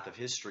the path of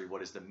history?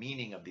 What is the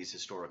meaning of these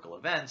historical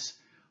events?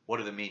 What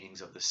are the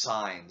meanings of the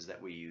signs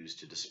that we use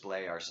to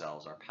display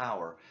ourselves, our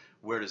power?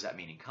 Where does that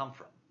meaning come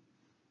from?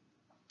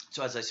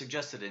 So as I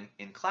suggested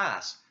in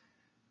class,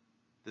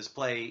 this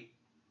play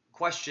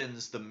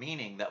questions the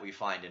meaning that we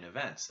find in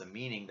events, the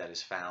meaning that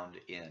is found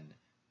in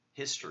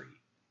history.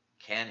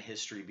 Can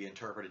history be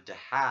interpreted to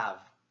have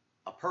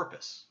a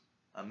purpose,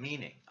 a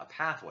meaning, a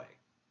pathway?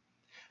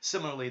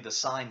 Similarly, the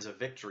signs of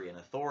victory and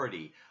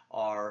authority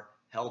are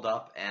held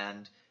up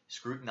and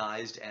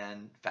scrutinized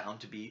and found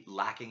to be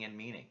lacking in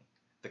meaning.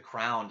 The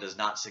crown does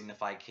not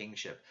signify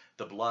kingship.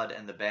 The blood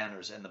and the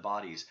banners and the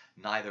bodies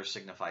neither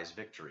signifies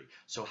victory.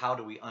 So how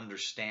do we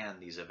understand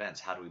these events?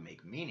 How do we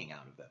make meaning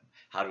out of them?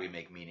 How do we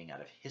make meaning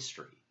out of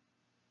history?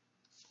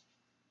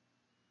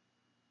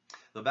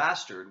 The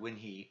bastard, when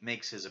he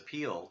makes his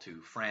appeal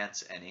to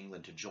France and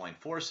England to join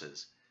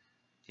forces,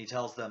 he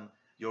tells them,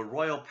 your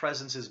royal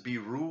presences be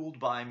ruled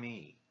by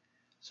me.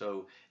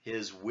 So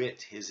his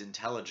wit, his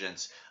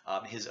intelligence,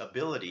 his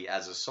ability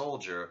as a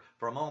soldier,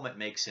 for a moment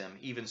makes him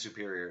even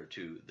superior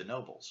to the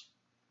nobles.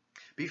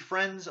 Be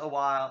friends a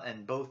while,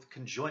 and both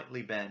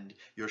conjointly bend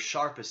your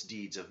sharpest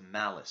deeds of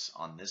malice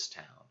on this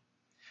town.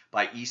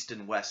 By east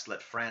and west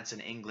let France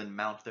and England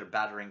mount their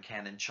battering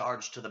cannon,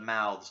 charge to the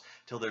mouths,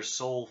 till their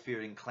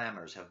soul-fearing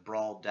clamors have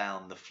brawled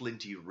down the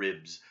flinty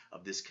ribs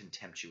of this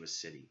contemptuous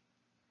city.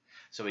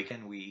 So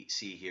again, we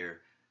see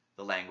here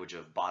the language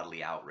of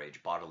bodily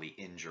outrage, bodily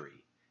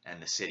injury,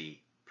 and the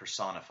city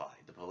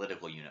personified, the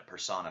political unit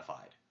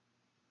personified.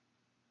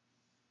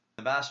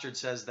 The bastard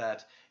says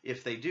that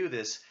if they do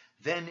this,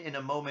 then in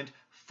a moment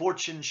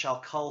fortune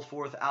shall cull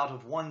forth out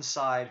of one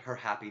side her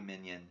happy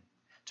minion,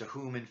 to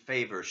whom in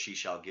favor she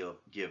shall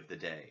give the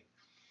day.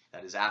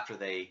 That is, after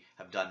they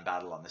have done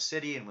battle on the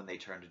city, and when they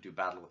turn to do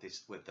battle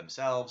with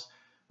themselves,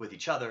 with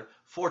each other,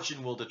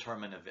 fortune will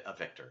determine a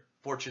victor.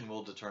 Fortune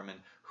will determine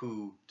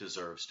who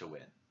deserves to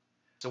win.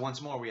 So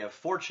once more we have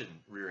fortune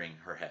rearing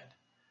her head.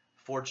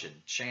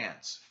 Fortune,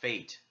 chance,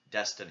 fate,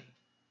 destiny.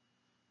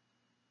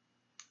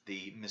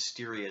 The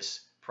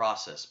mysterious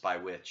process by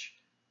which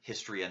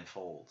history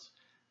unfolds.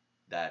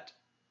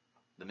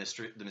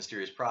 The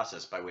mysterious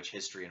process by which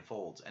history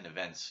unfolds and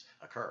events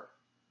occur.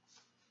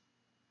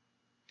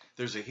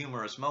 There's a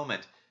humorous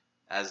moment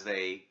as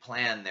they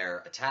plan their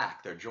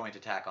attack, their joint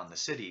attack on the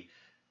city.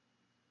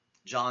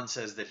 John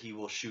says that he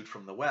will shoot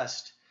from the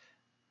west,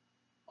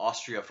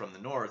 Austria from the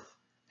north,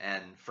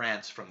 and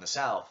France from the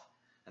south.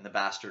 And the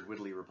bastard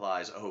wittily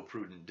replies, "Oh,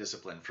 prudent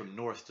discipline, from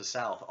north to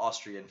south,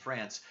 Austria and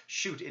France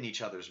shoot in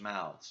each other's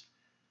mouths."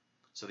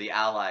 So the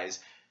Allies,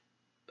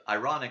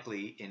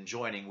 ironically, in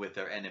joining with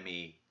their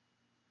enemy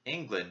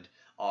England,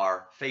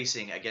 are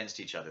facing against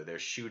each other. They're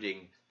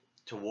shooting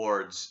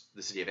towards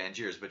the city of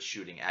Angiers, but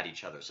shooting at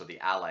each other. So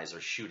the Allies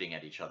are shooting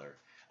at each other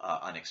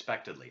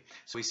unexpectedly.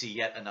 So we see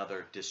yet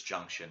another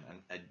disjunction,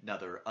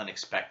 another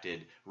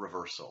unexpected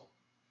reversal.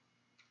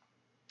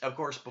 Of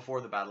course,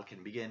 before the battle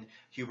can begin,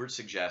 Hubert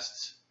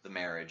suggests the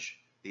marriage,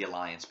 the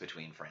alliance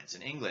between France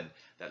and England,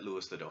 that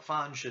Louis the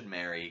Dauphin should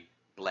marry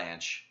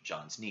Blanche,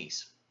 John's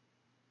niece.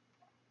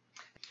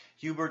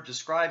 Hubert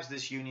describes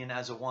this union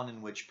as a one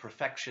in which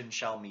perfection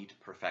shall meet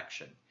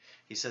perfection.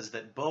 He says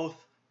that both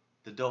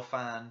the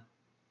Dauphin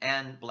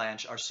and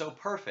Blanche are so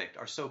perfect,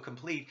 are so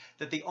complete,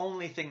 that the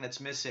only thing that's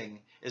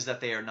missing is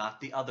that they are not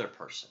the other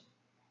person.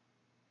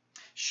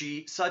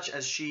 She, such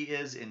as she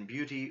is in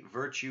beauty,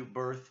 virtue,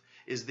 birth,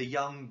 is the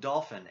young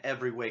Dauphin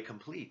every way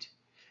complete.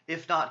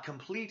 If not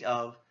complete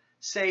of,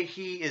 say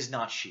he is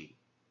not she.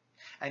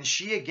 And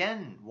she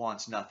again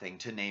wants nothing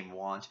to name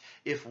want,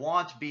 if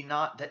want be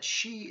not that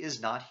she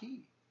is not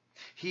he.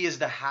 He is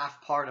the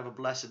half part of a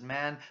blessed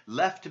man,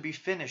 left to be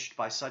finished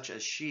by such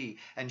as she,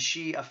 and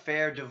she a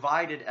fair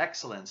divided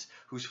excellence,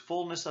 whose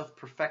fullness of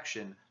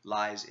perfection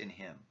lies in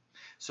him.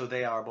 So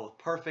they are both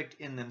perfect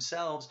in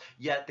themselves,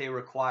 yet they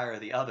require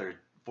the other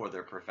for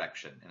their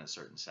perfection in a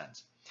certain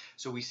sense.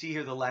 So we see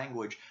here the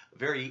language,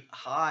 very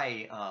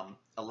high,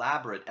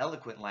 elaborate,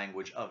 eloquent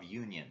language of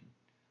union,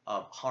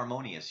 of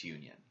harmonious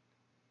union.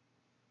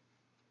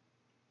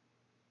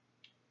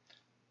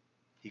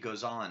 He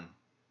goes on,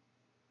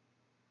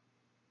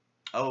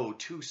 "Oh,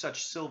 two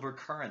such silver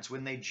currents,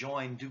 when they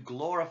join, do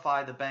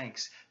glorify the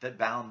banks that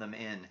bound them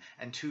in,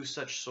 and two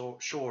such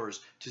shores,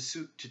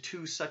 to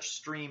two such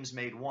streams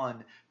made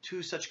one,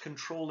 two such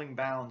controlling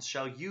bounds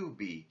shall you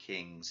be,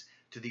 kings,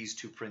 to these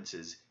two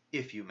princes,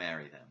 if you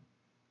marry them.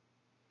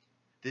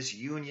 This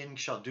union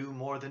shall do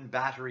more than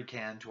battery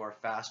can to our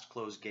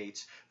fast-closed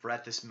gates, for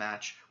at this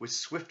match, with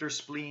swifter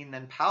spleen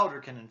than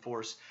powder can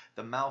enforce,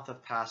 the mouth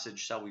of passage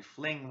shall we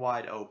fling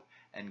wide ope,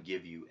 and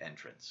give you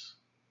entrance."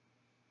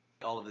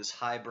 All of this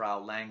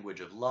highbrow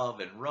language of love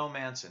and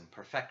romance and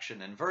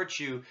perfection and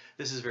virtue,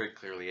 this is very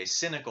clearly a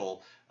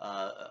cynical,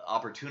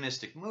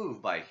 opportunistic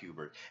move by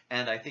Hubert.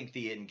 And I think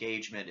the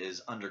engagement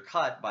is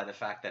undercut by the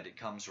fact that it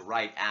comes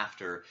right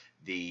after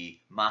the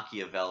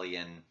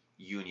Machiavellian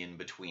union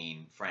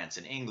between France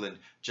and England,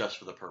 just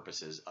for the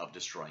purposes of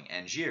destroying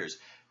Angiers.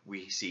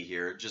 We see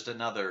here just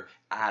another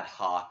ad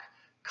hoc,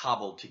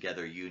 cobbled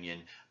together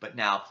union, but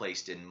now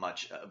placed in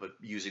much, but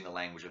using the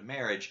language of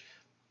marriage,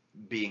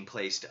 being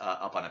placed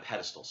up on a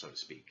pedestal, so to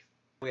speak.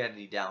 If we had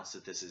any doubts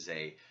that this is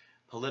a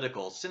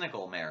political,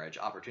 cynical marriage,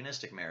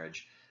 opportunistic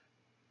marriage,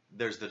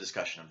 there's the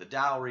discussion of the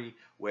dowry,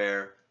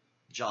 where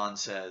John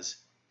says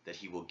that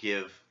he will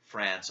give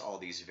France all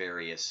these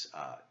various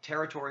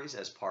territories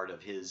as part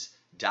of his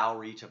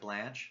dowry to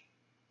Blanche,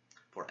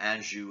 for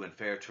Anjou and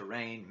fair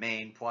Touraine,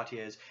 Maine,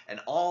 Poitiers, and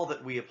all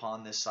that we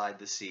upon this side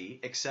the sea,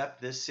 except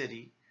this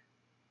city,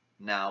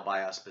 now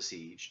by us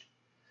besieged.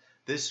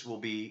 This will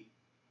be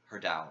her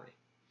dowry.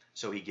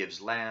 So he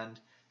gives land,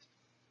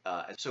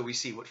 so we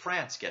see what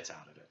France gets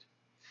out of it.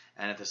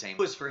 And at the same time,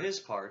 Louis, for his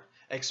part,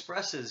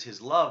 expresses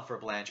his love for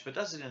Blanche, but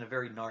does it in a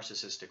very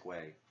narcissistic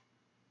way.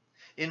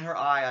 "In her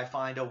eye I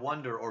find a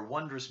wonder or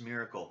wondrous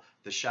miracle,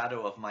 the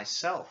shadow of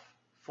myself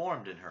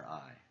formed in her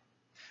eye,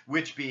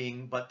 which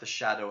being but the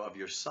shadow of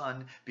your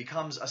sun,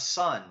 becomes a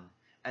sun,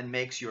 and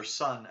makes your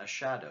sun a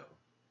shadow."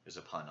 There's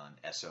a pun on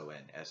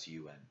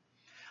S-O-N-S-U-N.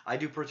 "I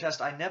do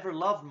protest I never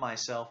loved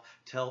myself,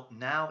 till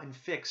now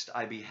infixed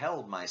I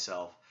beheld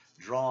myself,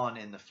 drawn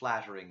in the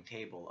flattering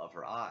table of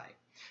her eye."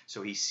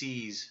 So he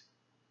sees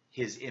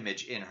his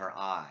image in her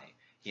eye.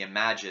 He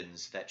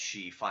imagines that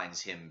she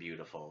finds him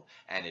beautiful,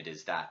 and it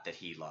is that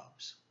he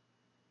loves.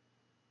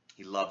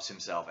 He loves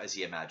himself as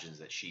he imagines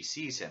that she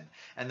sees him.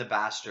 And the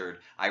bastard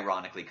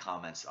ironically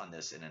comments on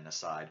this in an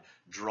aside.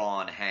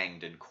 Drawn,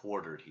 hanged, and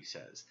quartered, he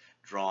says.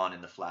 Drawn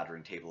in the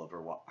flattering table of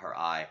her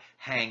eye,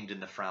 hanged in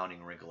the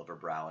frowning wrinkle of her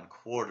brow, and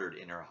quartered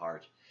in her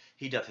heart.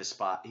 He doth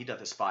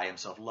espy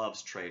himself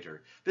love's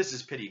traitor. This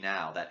is pity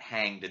now, that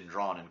hanged and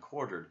drawn and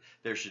quartered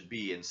there should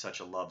be in such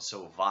a love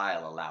so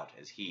vile a lout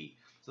as he.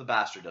 So the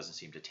bastard doesn't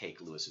seem to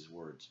take Lewis's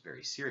words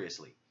very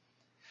seriously.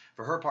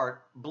 For her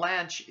part,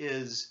 Blanche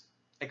is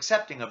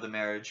accepting of the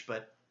marriage,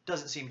 but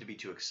doesn't seem to be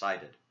too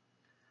excited.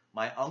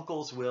 My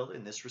uncle's will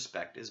in this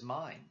respect is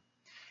mine.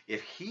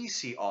 If he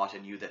see aught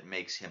in you that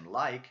makes him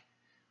like,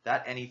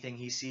 that anything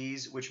he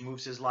sees which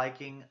moves his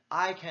liking,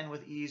 I can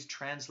with ease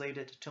translate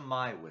it to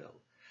my will.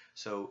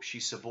 So she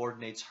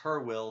subordinates her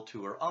will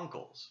to her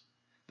uncle's.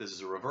 This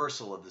is a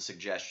reversal of the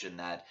suggestion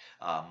that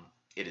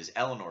it is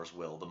Eleanor's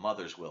will, the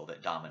mother's will,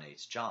 that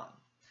dominates John.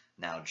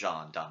 Now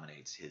John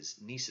dominates his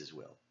niece's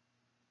will.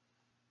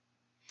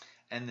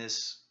 And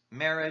this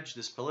marriage,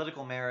 this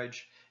political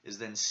marriage, is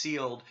then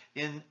sealed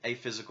in a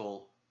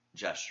physical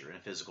gesture, in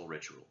a physical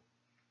ritual.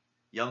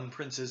 Young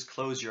princes,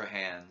 close your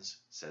hands,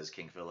 says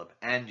King Philip,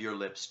 and your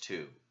lips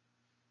too,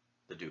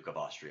 the Duke of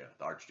Austria,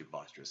 the Archduke of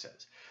Austria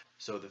says.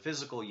 So the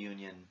physical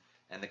union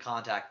and the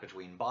contact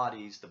between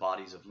bodies, the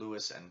bodies of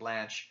Louis and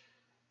Blanche,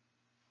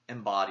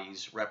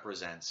 embodies,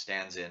 represents,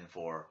 stands in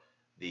for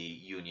the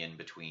union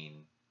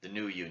between, the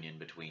new union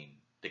between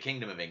the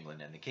Kingdom of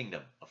England and the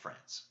Kingdom of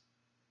France.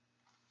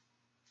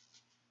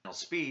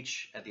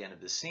 Speech at the end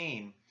of the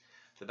scene,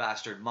 the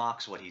bastard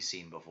mocks what he's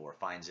seen before,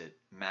 finds it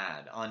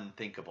mad,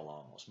 unthinkable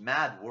almost.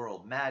 Mad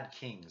world, mad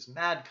kings,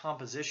 mad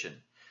composition.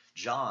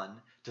 John,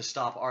 to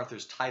stop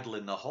Arthur's title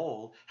in the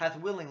whole, hath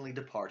willingly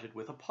departed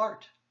with a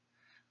part.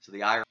 So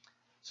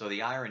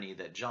the irony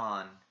that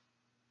John,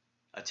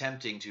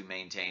 attempting to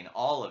maintain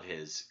all of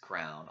his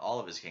crown, all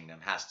of his kingdom,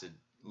 has to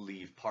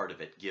leave part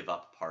of it, give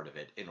up part of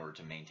it, in order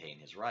to maintain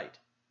his right.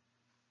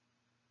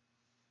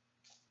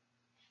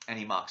 And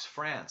he mocks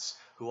France,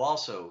 who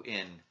also,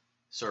 in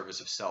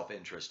service of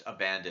self-interest,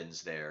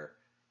 abandons their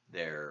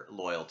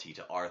loyalty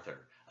to Arthur,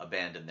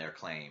 abandoned their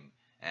claim,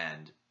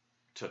 and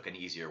took an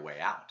easier way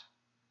out.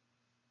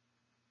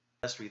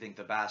 Lest we think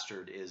the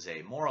bastard is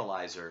a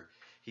moralizer,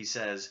 he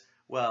says,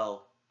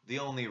 well, the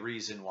only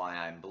reason why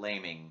I'm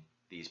blaming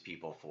these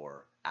people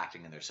for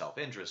acting in their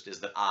self-interest is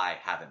that I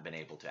haven't been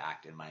able to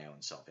act in my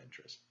own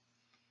self-interest.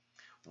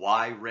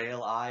 Why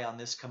rail I on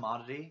this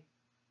commodity?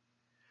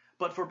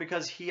 But for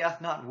because he hath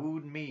not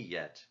wooed me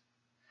yet.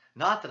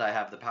 Not that I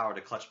have the power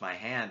to clutch my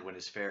hand when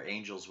his fair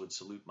angels would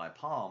salute my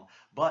palm,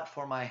 but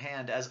for my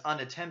hand, as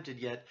unattempted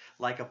yet,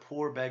 like a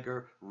poor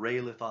beggar,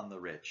 raileth on the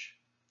rich.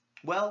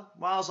 Well,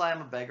 whiles I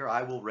am a beggar,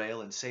 I will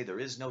rail and say there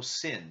is no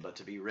sin but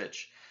to be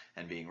rich.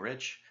 And being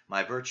rich,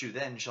 my virtue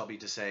then shall be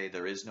to say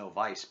there is no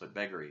vice but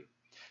beggary.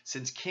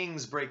 Since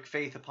kings break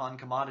faith upon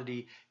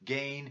commodity,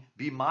 gain,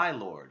 be my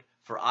lord,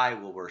 for I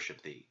will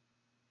worship thee.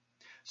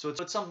 So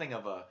it's something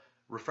of a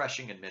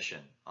refreshing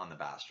admission on the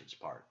bastard's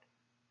part.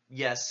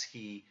 Yes,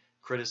 he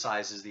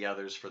criticizes the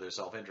others for their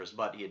self-interest,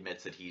 but he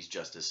admits that he's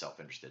just as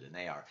self-interested as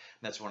they are.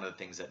 And that's one of the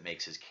things that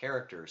makes his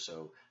character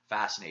so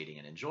fascinating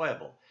and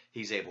enjoyable.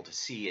 He's able to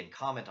see and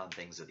comment on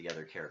things that the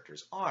other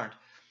characters aren't,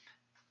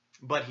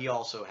 but he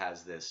also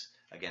has this,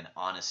 again,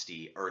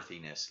 honesty,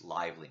 earthiness,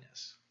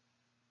 liveliness.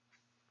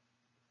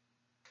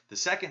 The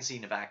second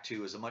scene of Act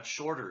 2 is a much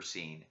shorter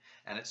scene,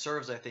 and it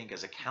serves, I think,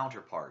 as a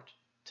counterpart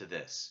to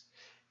this.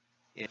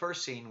 In the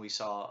first scene, we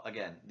saw,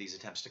 again, these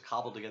attempts to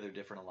cobble together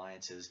different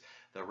alliances,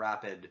 the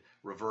rapid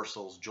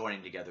reversals,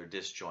 joining together,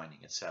 disjoining,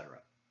 etc.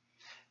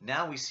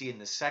 Now we see in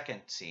the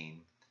second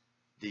scene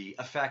the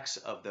effects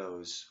of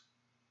those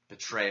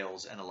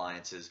betrayals and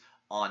alliances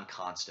on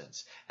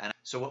Constance. And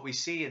so what we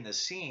see in this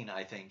scene,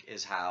 I think,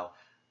 is how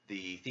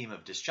the theme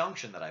of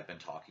disjunction that I've been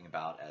talking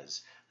about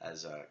as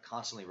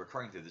constantly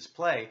recurring through this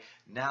play,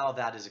 now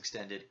that is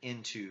extended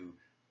into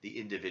the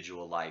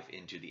individual life,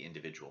 into the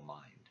individual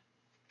mind.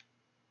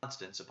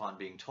 Constance, upon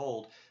being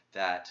told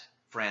that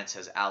France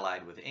has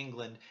allied with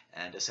England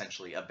and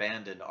essentially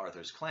abandoned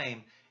Arthur's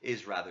claim,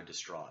 is rather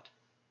distraught.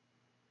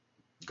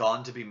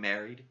 Gone to be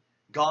married,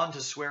 gone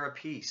to swear a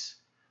peace,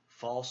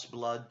 false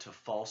blood to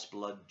false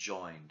blood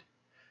joined.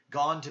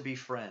 Gone to be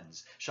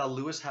friends, shall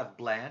Louis have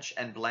Blanche,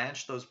 and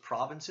Blanche those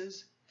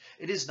provinces?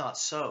 It is not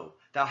so,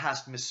 thou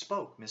hast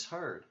misspoke,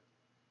 misheard.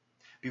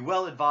 Be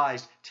well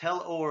advised,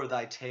 tell o'er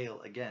thy tale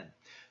again.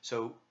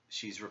 So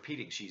she's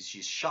repeating, she's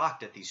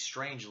shocked at these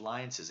strange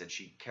alliances, and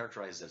she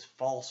characterizes as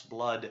false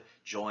blood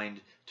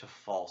joined to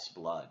false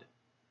blood.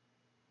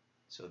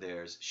 So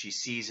she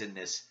sees in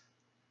this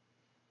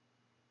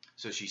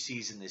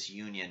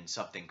union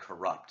something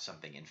corrupt,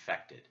 something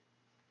infected.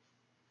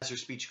 As her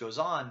speech goes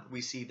on,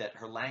 we see that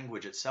her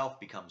language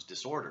itself becomes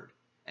disordered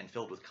and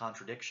filled with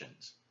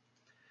contradictions.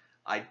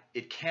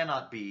 It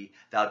cannot be,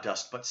 thou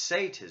dost but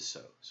say 'tis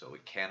so. So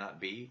it cannot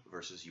be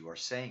versus you are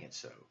saying it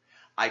so.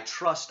 I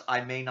trust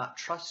I may not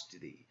trust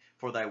thee,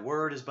 for thy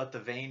word is but the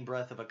vain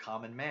breath of a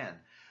common man.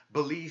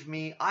 Believe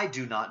me, I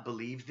do not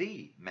believe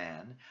thee,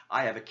 man.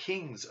 I have a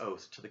king's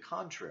oath to the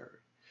contrary.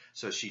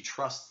 So she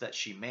trusts that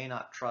she may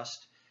not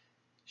trust.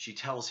 She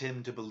tells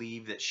him to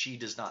believe that she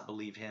does not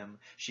believe him.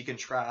 She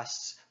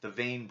contrasts the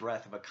vain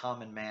breath of a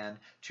common man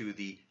to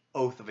the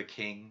oath of a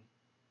king.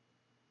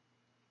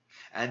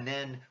 And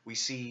then we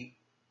see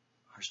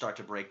her start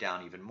to break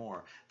down even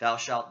more. Thou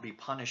shalt be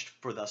punished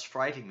for thus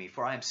frighting me,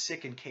 for I am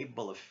sick and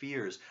capable of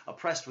fears,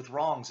 oppressed with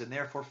wrongs, and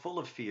therefore full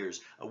of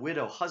fears, a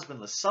widow,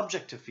 husbandless,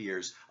 subject to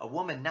fears, a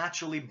woman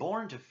naturally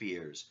born to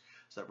fears.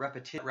 So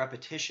that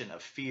repetition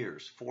of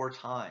fears 4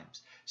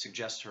 times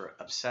suggests her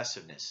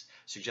obsessiveness,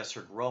 suggests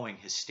her growing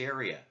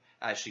hysteria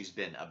as she's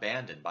been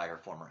abandoned by her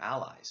former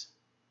allies.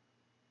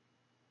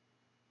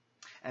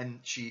 And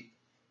she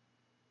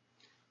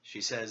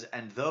says,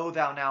 and though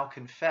thou now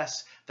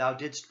confess thou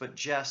didst but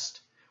jest,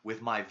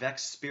 with my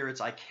vexed spirits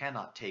I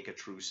cannot take a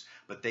truce,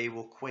 but they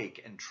will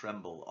quake and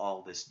tremble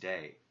all this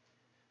day.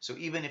 So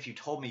even if you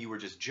told me you were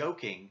just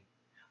joking,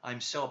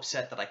 I'm so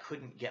upset that I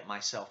couldn't get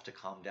myself to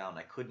calm down.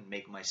 I couldn't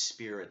make my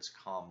spirits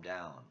calm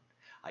down.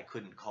 I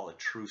couldn't call a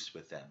truce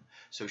with them.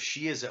 So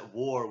she is at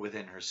war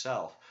within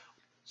herself.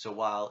 So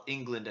while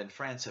England and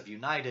France have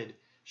united,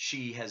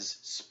 she has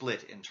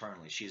split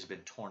internally. She has been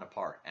torn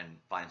apart and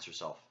finds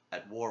herself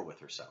at war with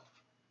herself.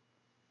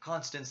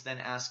 Constance then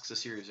asks a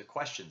series of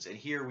questions, and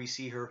here we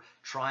see her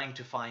trying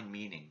to find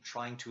meaning,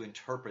 trying to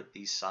interpret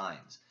these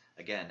signs.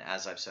 Again,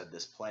 as I've said,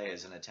 this play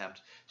is an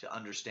attempt to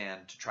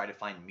understand, to try to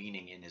find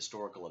meaning in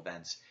historical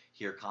events.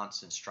 Here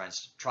Constance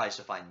tries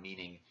to find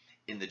meaning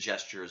in the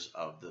gestures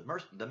of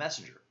the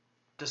messenger.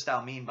 What dost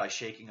thou mean by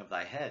shaking of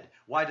thy head?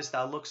 Why dost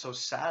thou look so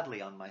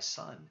sadly on my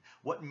son?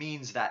 What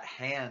means that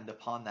hand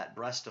upon that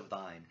breast of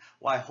thine?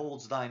 Why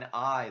holds thine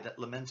eye that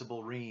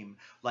lamentable ream,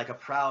 like a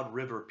proud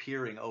river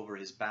peering over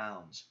his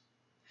bounds?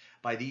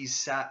 Be these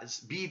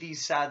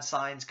sad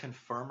signs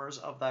confirmers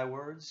of thy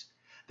words?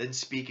 Then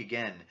speak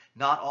again,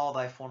 not all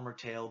thy former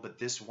tale, but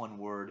this one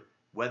word,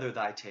 whether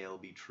thy tale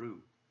be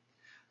true.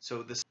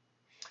 So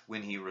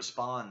when he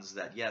responds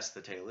that yes,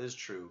 the tale is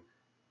true,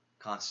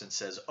 Constance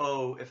says,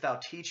 oh, if thou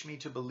teach me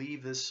to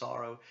believe this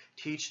sorrow,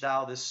 teach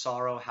thou this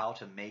sorrow how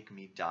to make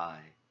me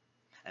die.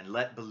 And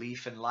let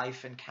belief in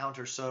life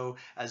encounter so,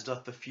 as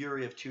doth the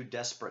fury of 2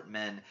 desperate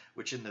men,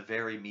 which in the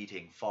very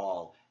meeting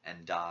fall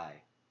and die.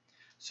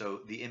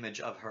 So the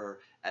image of her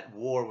at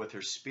war with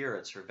her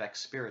spirits, her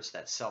vexed spirits,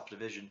 that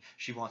self-division,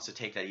 she wants to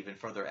take that even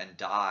further and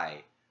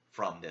die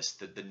from this.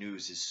 The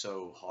news is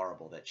so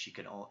horrible that she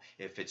can,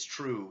 if it's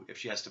true, if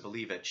she has to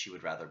believe it, she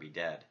would rather be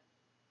dead.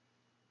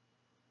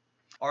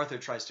 Arthur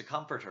tries to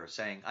comfort her,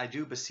 saying, I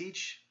do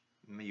beseech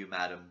you,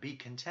 madam, be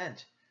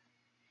content.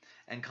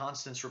 And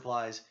Constance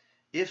replies,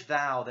 if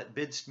thou that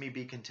bidst me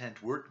be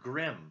content wert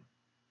grim,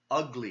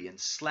 ugly, and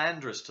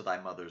slanderous to thy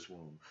mother's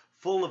womb,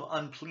 full of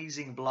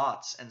unpleasing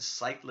blots and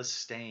sightless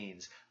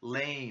stains,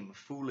 lame,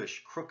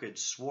 foolish, crooked,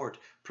 swart,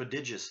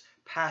 prodigious,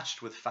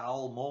 patched with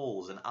foul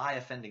moles and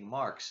eye-offending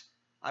marks,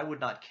 I would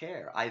not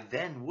care. I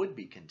then would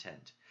be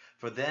content,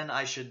 for then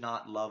I should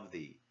not love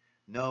thee.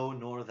 No,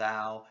 nor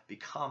thou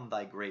become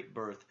thy great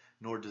birth,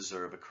 nor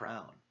deserve a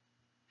crown.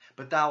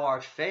 But thou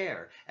art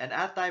fair, and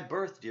at thy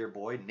birth, dear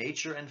boy,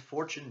 nature and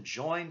fortune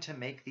join to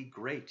make thee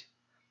great.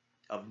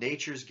 Of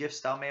nature's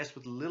gifts thou mayest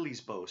with lilies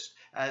boast,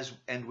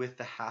 and with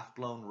the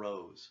half-blown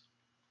rose.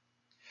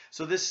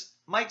 So this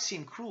might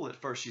seem cruel at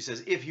first. She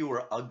says, if you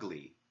were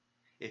ugly,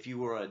 if you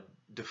were a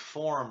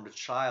deformed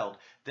child,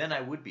 then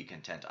I would be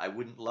content. I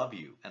wouldn't love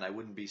you, and I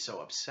wouldn't be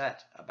so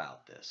upset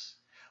about this.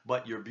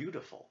 But you're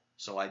beautiful,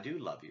 so I do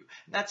love you.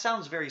 And that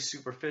sounds very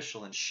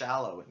superficial and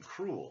shallow and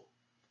cruel.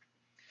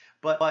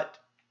 But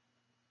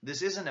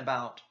this isn't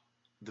about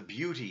the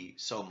beauty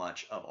so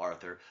much of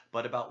Arthur,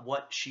 but about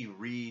what she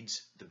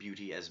reads the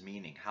beauty as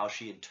meaning, how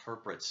she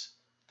interprets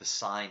the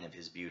sign of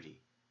his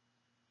beauty.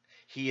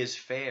 He is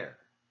fair.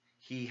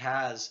 He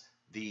has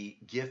the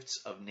gifts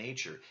of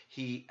nature.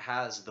 He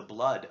has the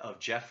blood of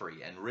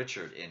Geoffrey and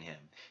Richard in him.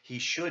 He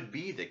should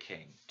be the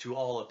king. To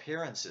all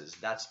appearances,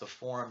 that's the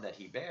form that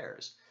he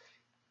bears.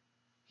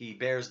 He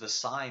bears the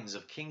signs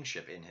of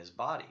kingship in his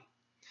body.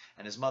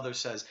 And his mother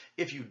says,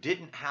 if you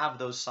didn't have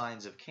those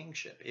signs of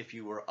kingship, if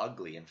you were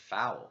ugly and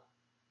foul,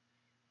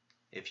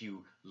 if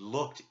you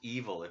looked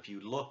evil, if you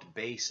looked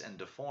base and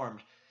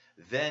deformed,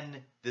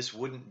 then this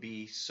wouldn't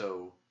be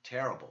so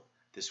terrible.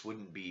 This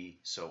wouldn't be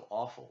so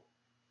awful.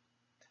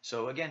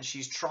 So again,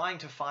 she's trying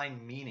to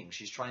find meaning.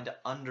 She's trying to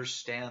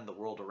understand the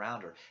world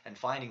around her and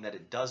finding that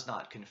it does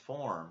not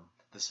conform.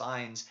 The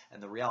signs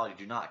and the reality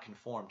do not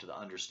conform to the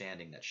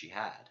understanding that she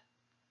had.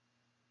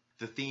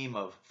 The theme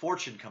of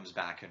fortune comes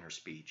back in her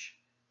speech.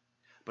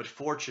 But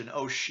fortune,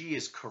 oh, she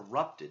is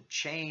corrupted,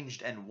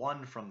 changed, and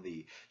won from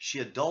thee. She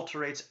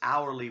adulterates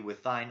hourly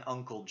with thine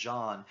uncle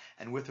John,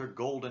 and with her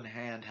golden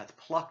hand hath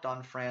plucked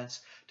on France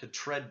to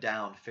tread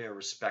down fair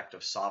respect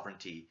of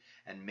sovereignty,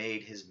 and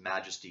made his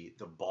majesty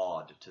the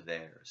bawd to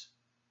theirs.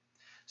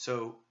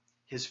 So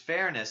his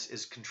fairness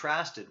is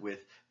contrasted with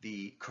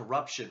the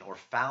corruption or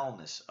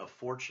foulness of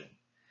fortune.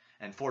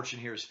 And fortune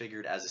here is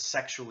figured as a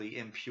sexually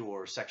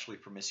impure, sexually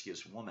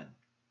promiscuous woman.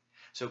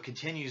 So it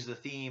continues the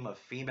theme of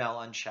female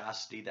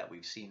unchastity that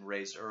we've seen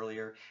raised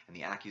earlier and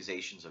the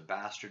accusations of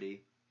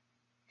bastardy,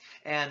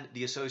 and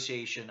the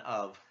association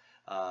of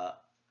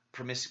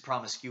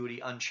promiscuity,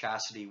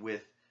 unchastity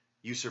with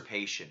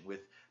usurpation,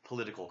 with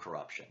political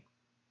corruption.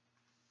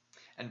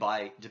 And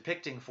by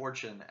depicting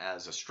Fortune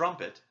as a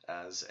strumpet,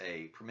 as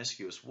a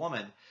promiscuous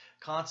woman,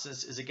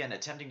 Constance is again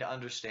attempting to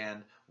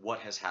understand what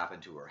has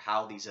happened to her,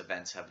 how these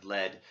events have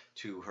led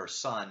to her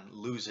son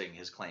losing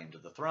his claim to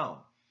the throne.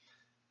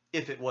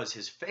 If it was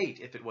his fate,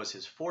 if it was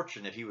his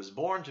fortune, if he was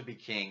born to be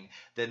king,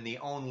 then the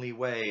only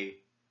way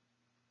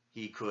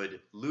he could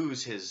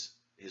lose his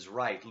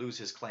right, lose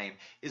his claim,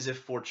 is if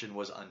Fortune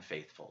was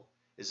unfaithful,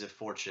 is if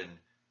Fortune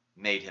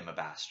made him a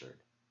bastard,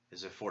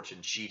 is if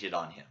Fortune cheated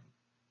on him.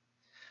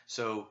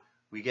 So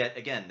we get,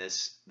 again,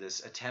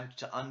 this attempt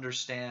to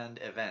understand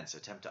events,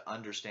 attempt to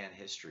understand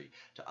history,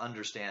 to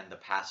understand the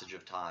passage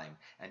of time,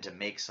 and to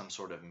make some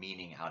sort of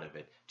meaning out of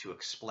it, to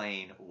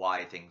explain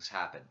why things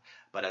happen.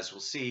 But as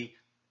we'll see,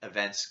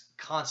 events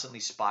constantly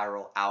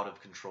spiral out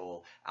of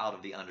control, out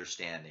of the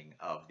understanding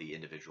of the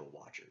individual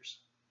watchers.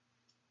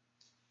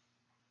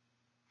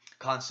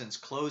 Constance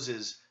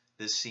closes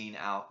this scene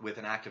out with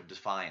an act of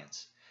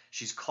defiance.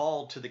 She's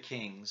called to the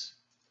kings.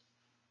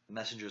 The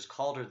messengers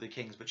called her to the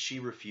kings, but she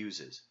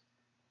refuses.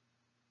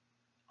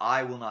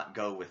 I will not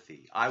go with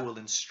thee. I will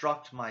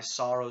instruct my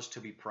sorrows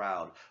to be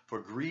proud, for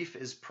grief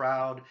is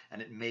proud,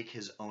 and it make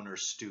his owner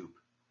stoop.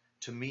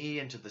 To me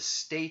and to the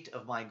state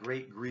of my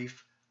great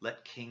grief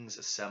let kings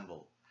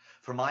assemble.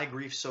 For my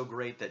grief so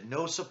great that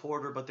no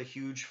supporter but the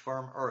huge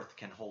firm earth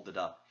can hold it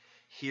up.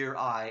 Here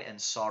I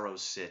and sorrow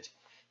sit.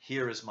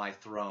 Here is my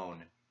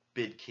throne.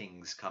 Bid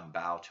kings come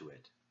bow to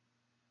it.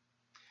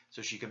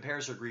 So she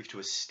compares her grief to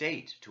a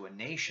state, to a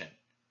nation.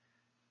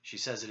 She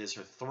says it is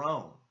her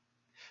throne.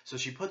 So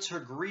she puts her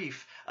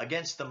grief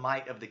against the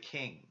might of the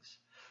kings.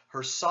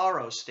 Her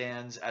sorrow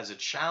stands as a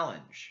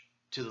challenge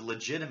to the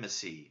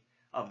legitimacy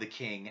of the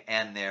king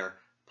and their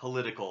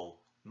political,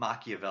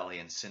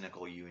 Machiavellian,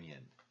 cynical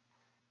union.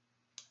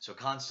 So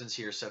Constance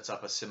here sets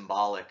up a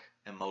symbolic,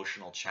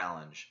 emotional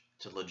challenge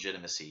to the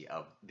legitimacy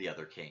of the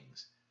other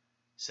kings,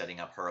 setting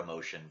up her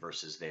emotion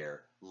versus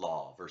their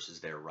law,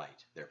 versus their right,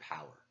 their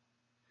power.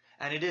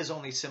 And it is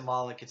only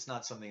symbolic. It's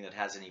not something that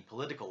has any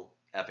political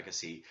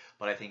efficacy,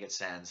 but I think it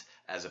stands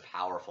as a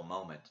powerful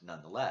moment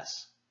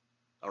nonetheless,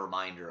 a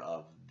reminder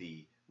of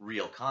the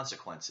real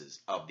consequences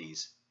of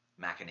these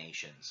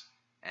machinations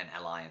and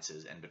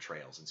alliances and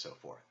betrayals and so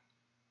forth.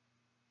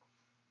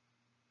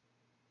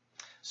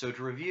 So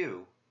to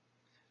review,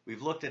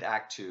 we've looked at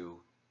Act 2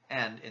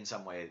 and, in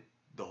some way,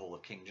 the whole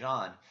of King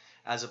John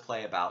as a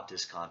play about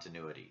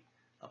discontinuity,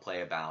 a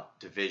play about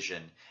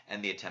division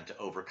and the attempt to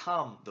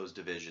overcome those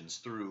divisions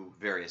through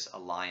various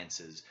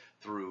alliances,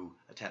 through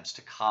attempts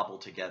to cobble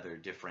together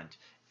different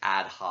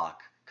ad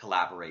hoc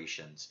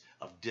collaborations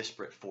of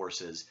disparate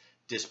forces,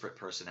 disparate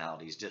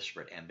personalities,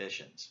 disparate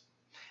ambitions.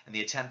 And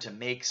the attempt to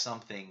make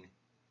something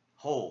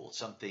whole,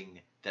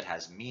 something that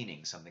has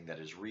meaning, something that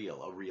is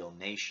real, a real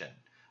nation,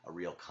 a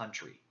real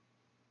country.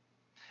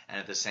 And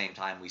at the same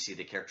time, we see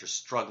the characters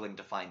struggling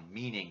to find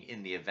meaning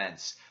in the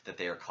events that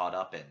they are caught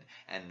up in,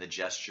 and the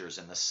gestures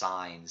and the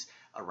signs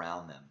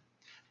around them.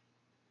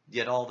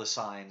 Yet all the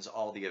signs,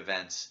 all the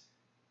events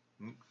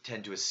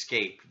tend to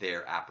escape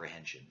their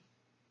apprehension.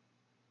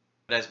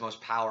 But as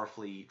most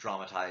powerfully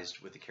dramatized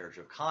with the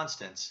character of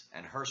Constance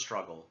and her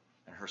struggle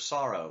and her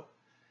sorrow,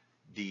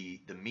 the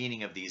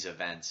meaning of these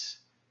events,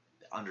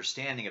 the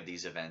understanding of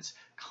these events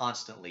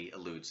constantly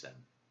eludes them,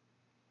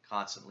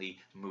 constantly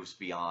moves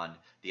beyond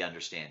the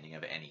understanding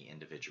of any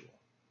individual.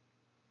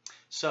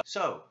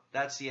 So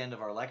that's the end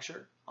of our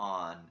lecture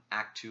on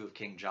Act 2 of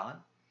King John.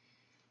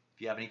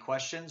 If you have any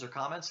questions or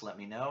comments, let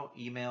me know.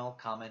 Email,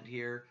 comment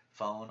here,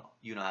 phone,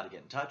 you know how to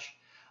get in touch.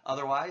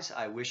 Otherwise,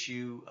 I wish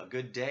you a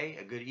good day,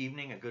 a good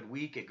evening, a good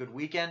week, a good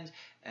weekend,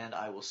 and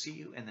I will see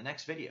you in the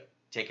next video.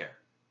 Take care.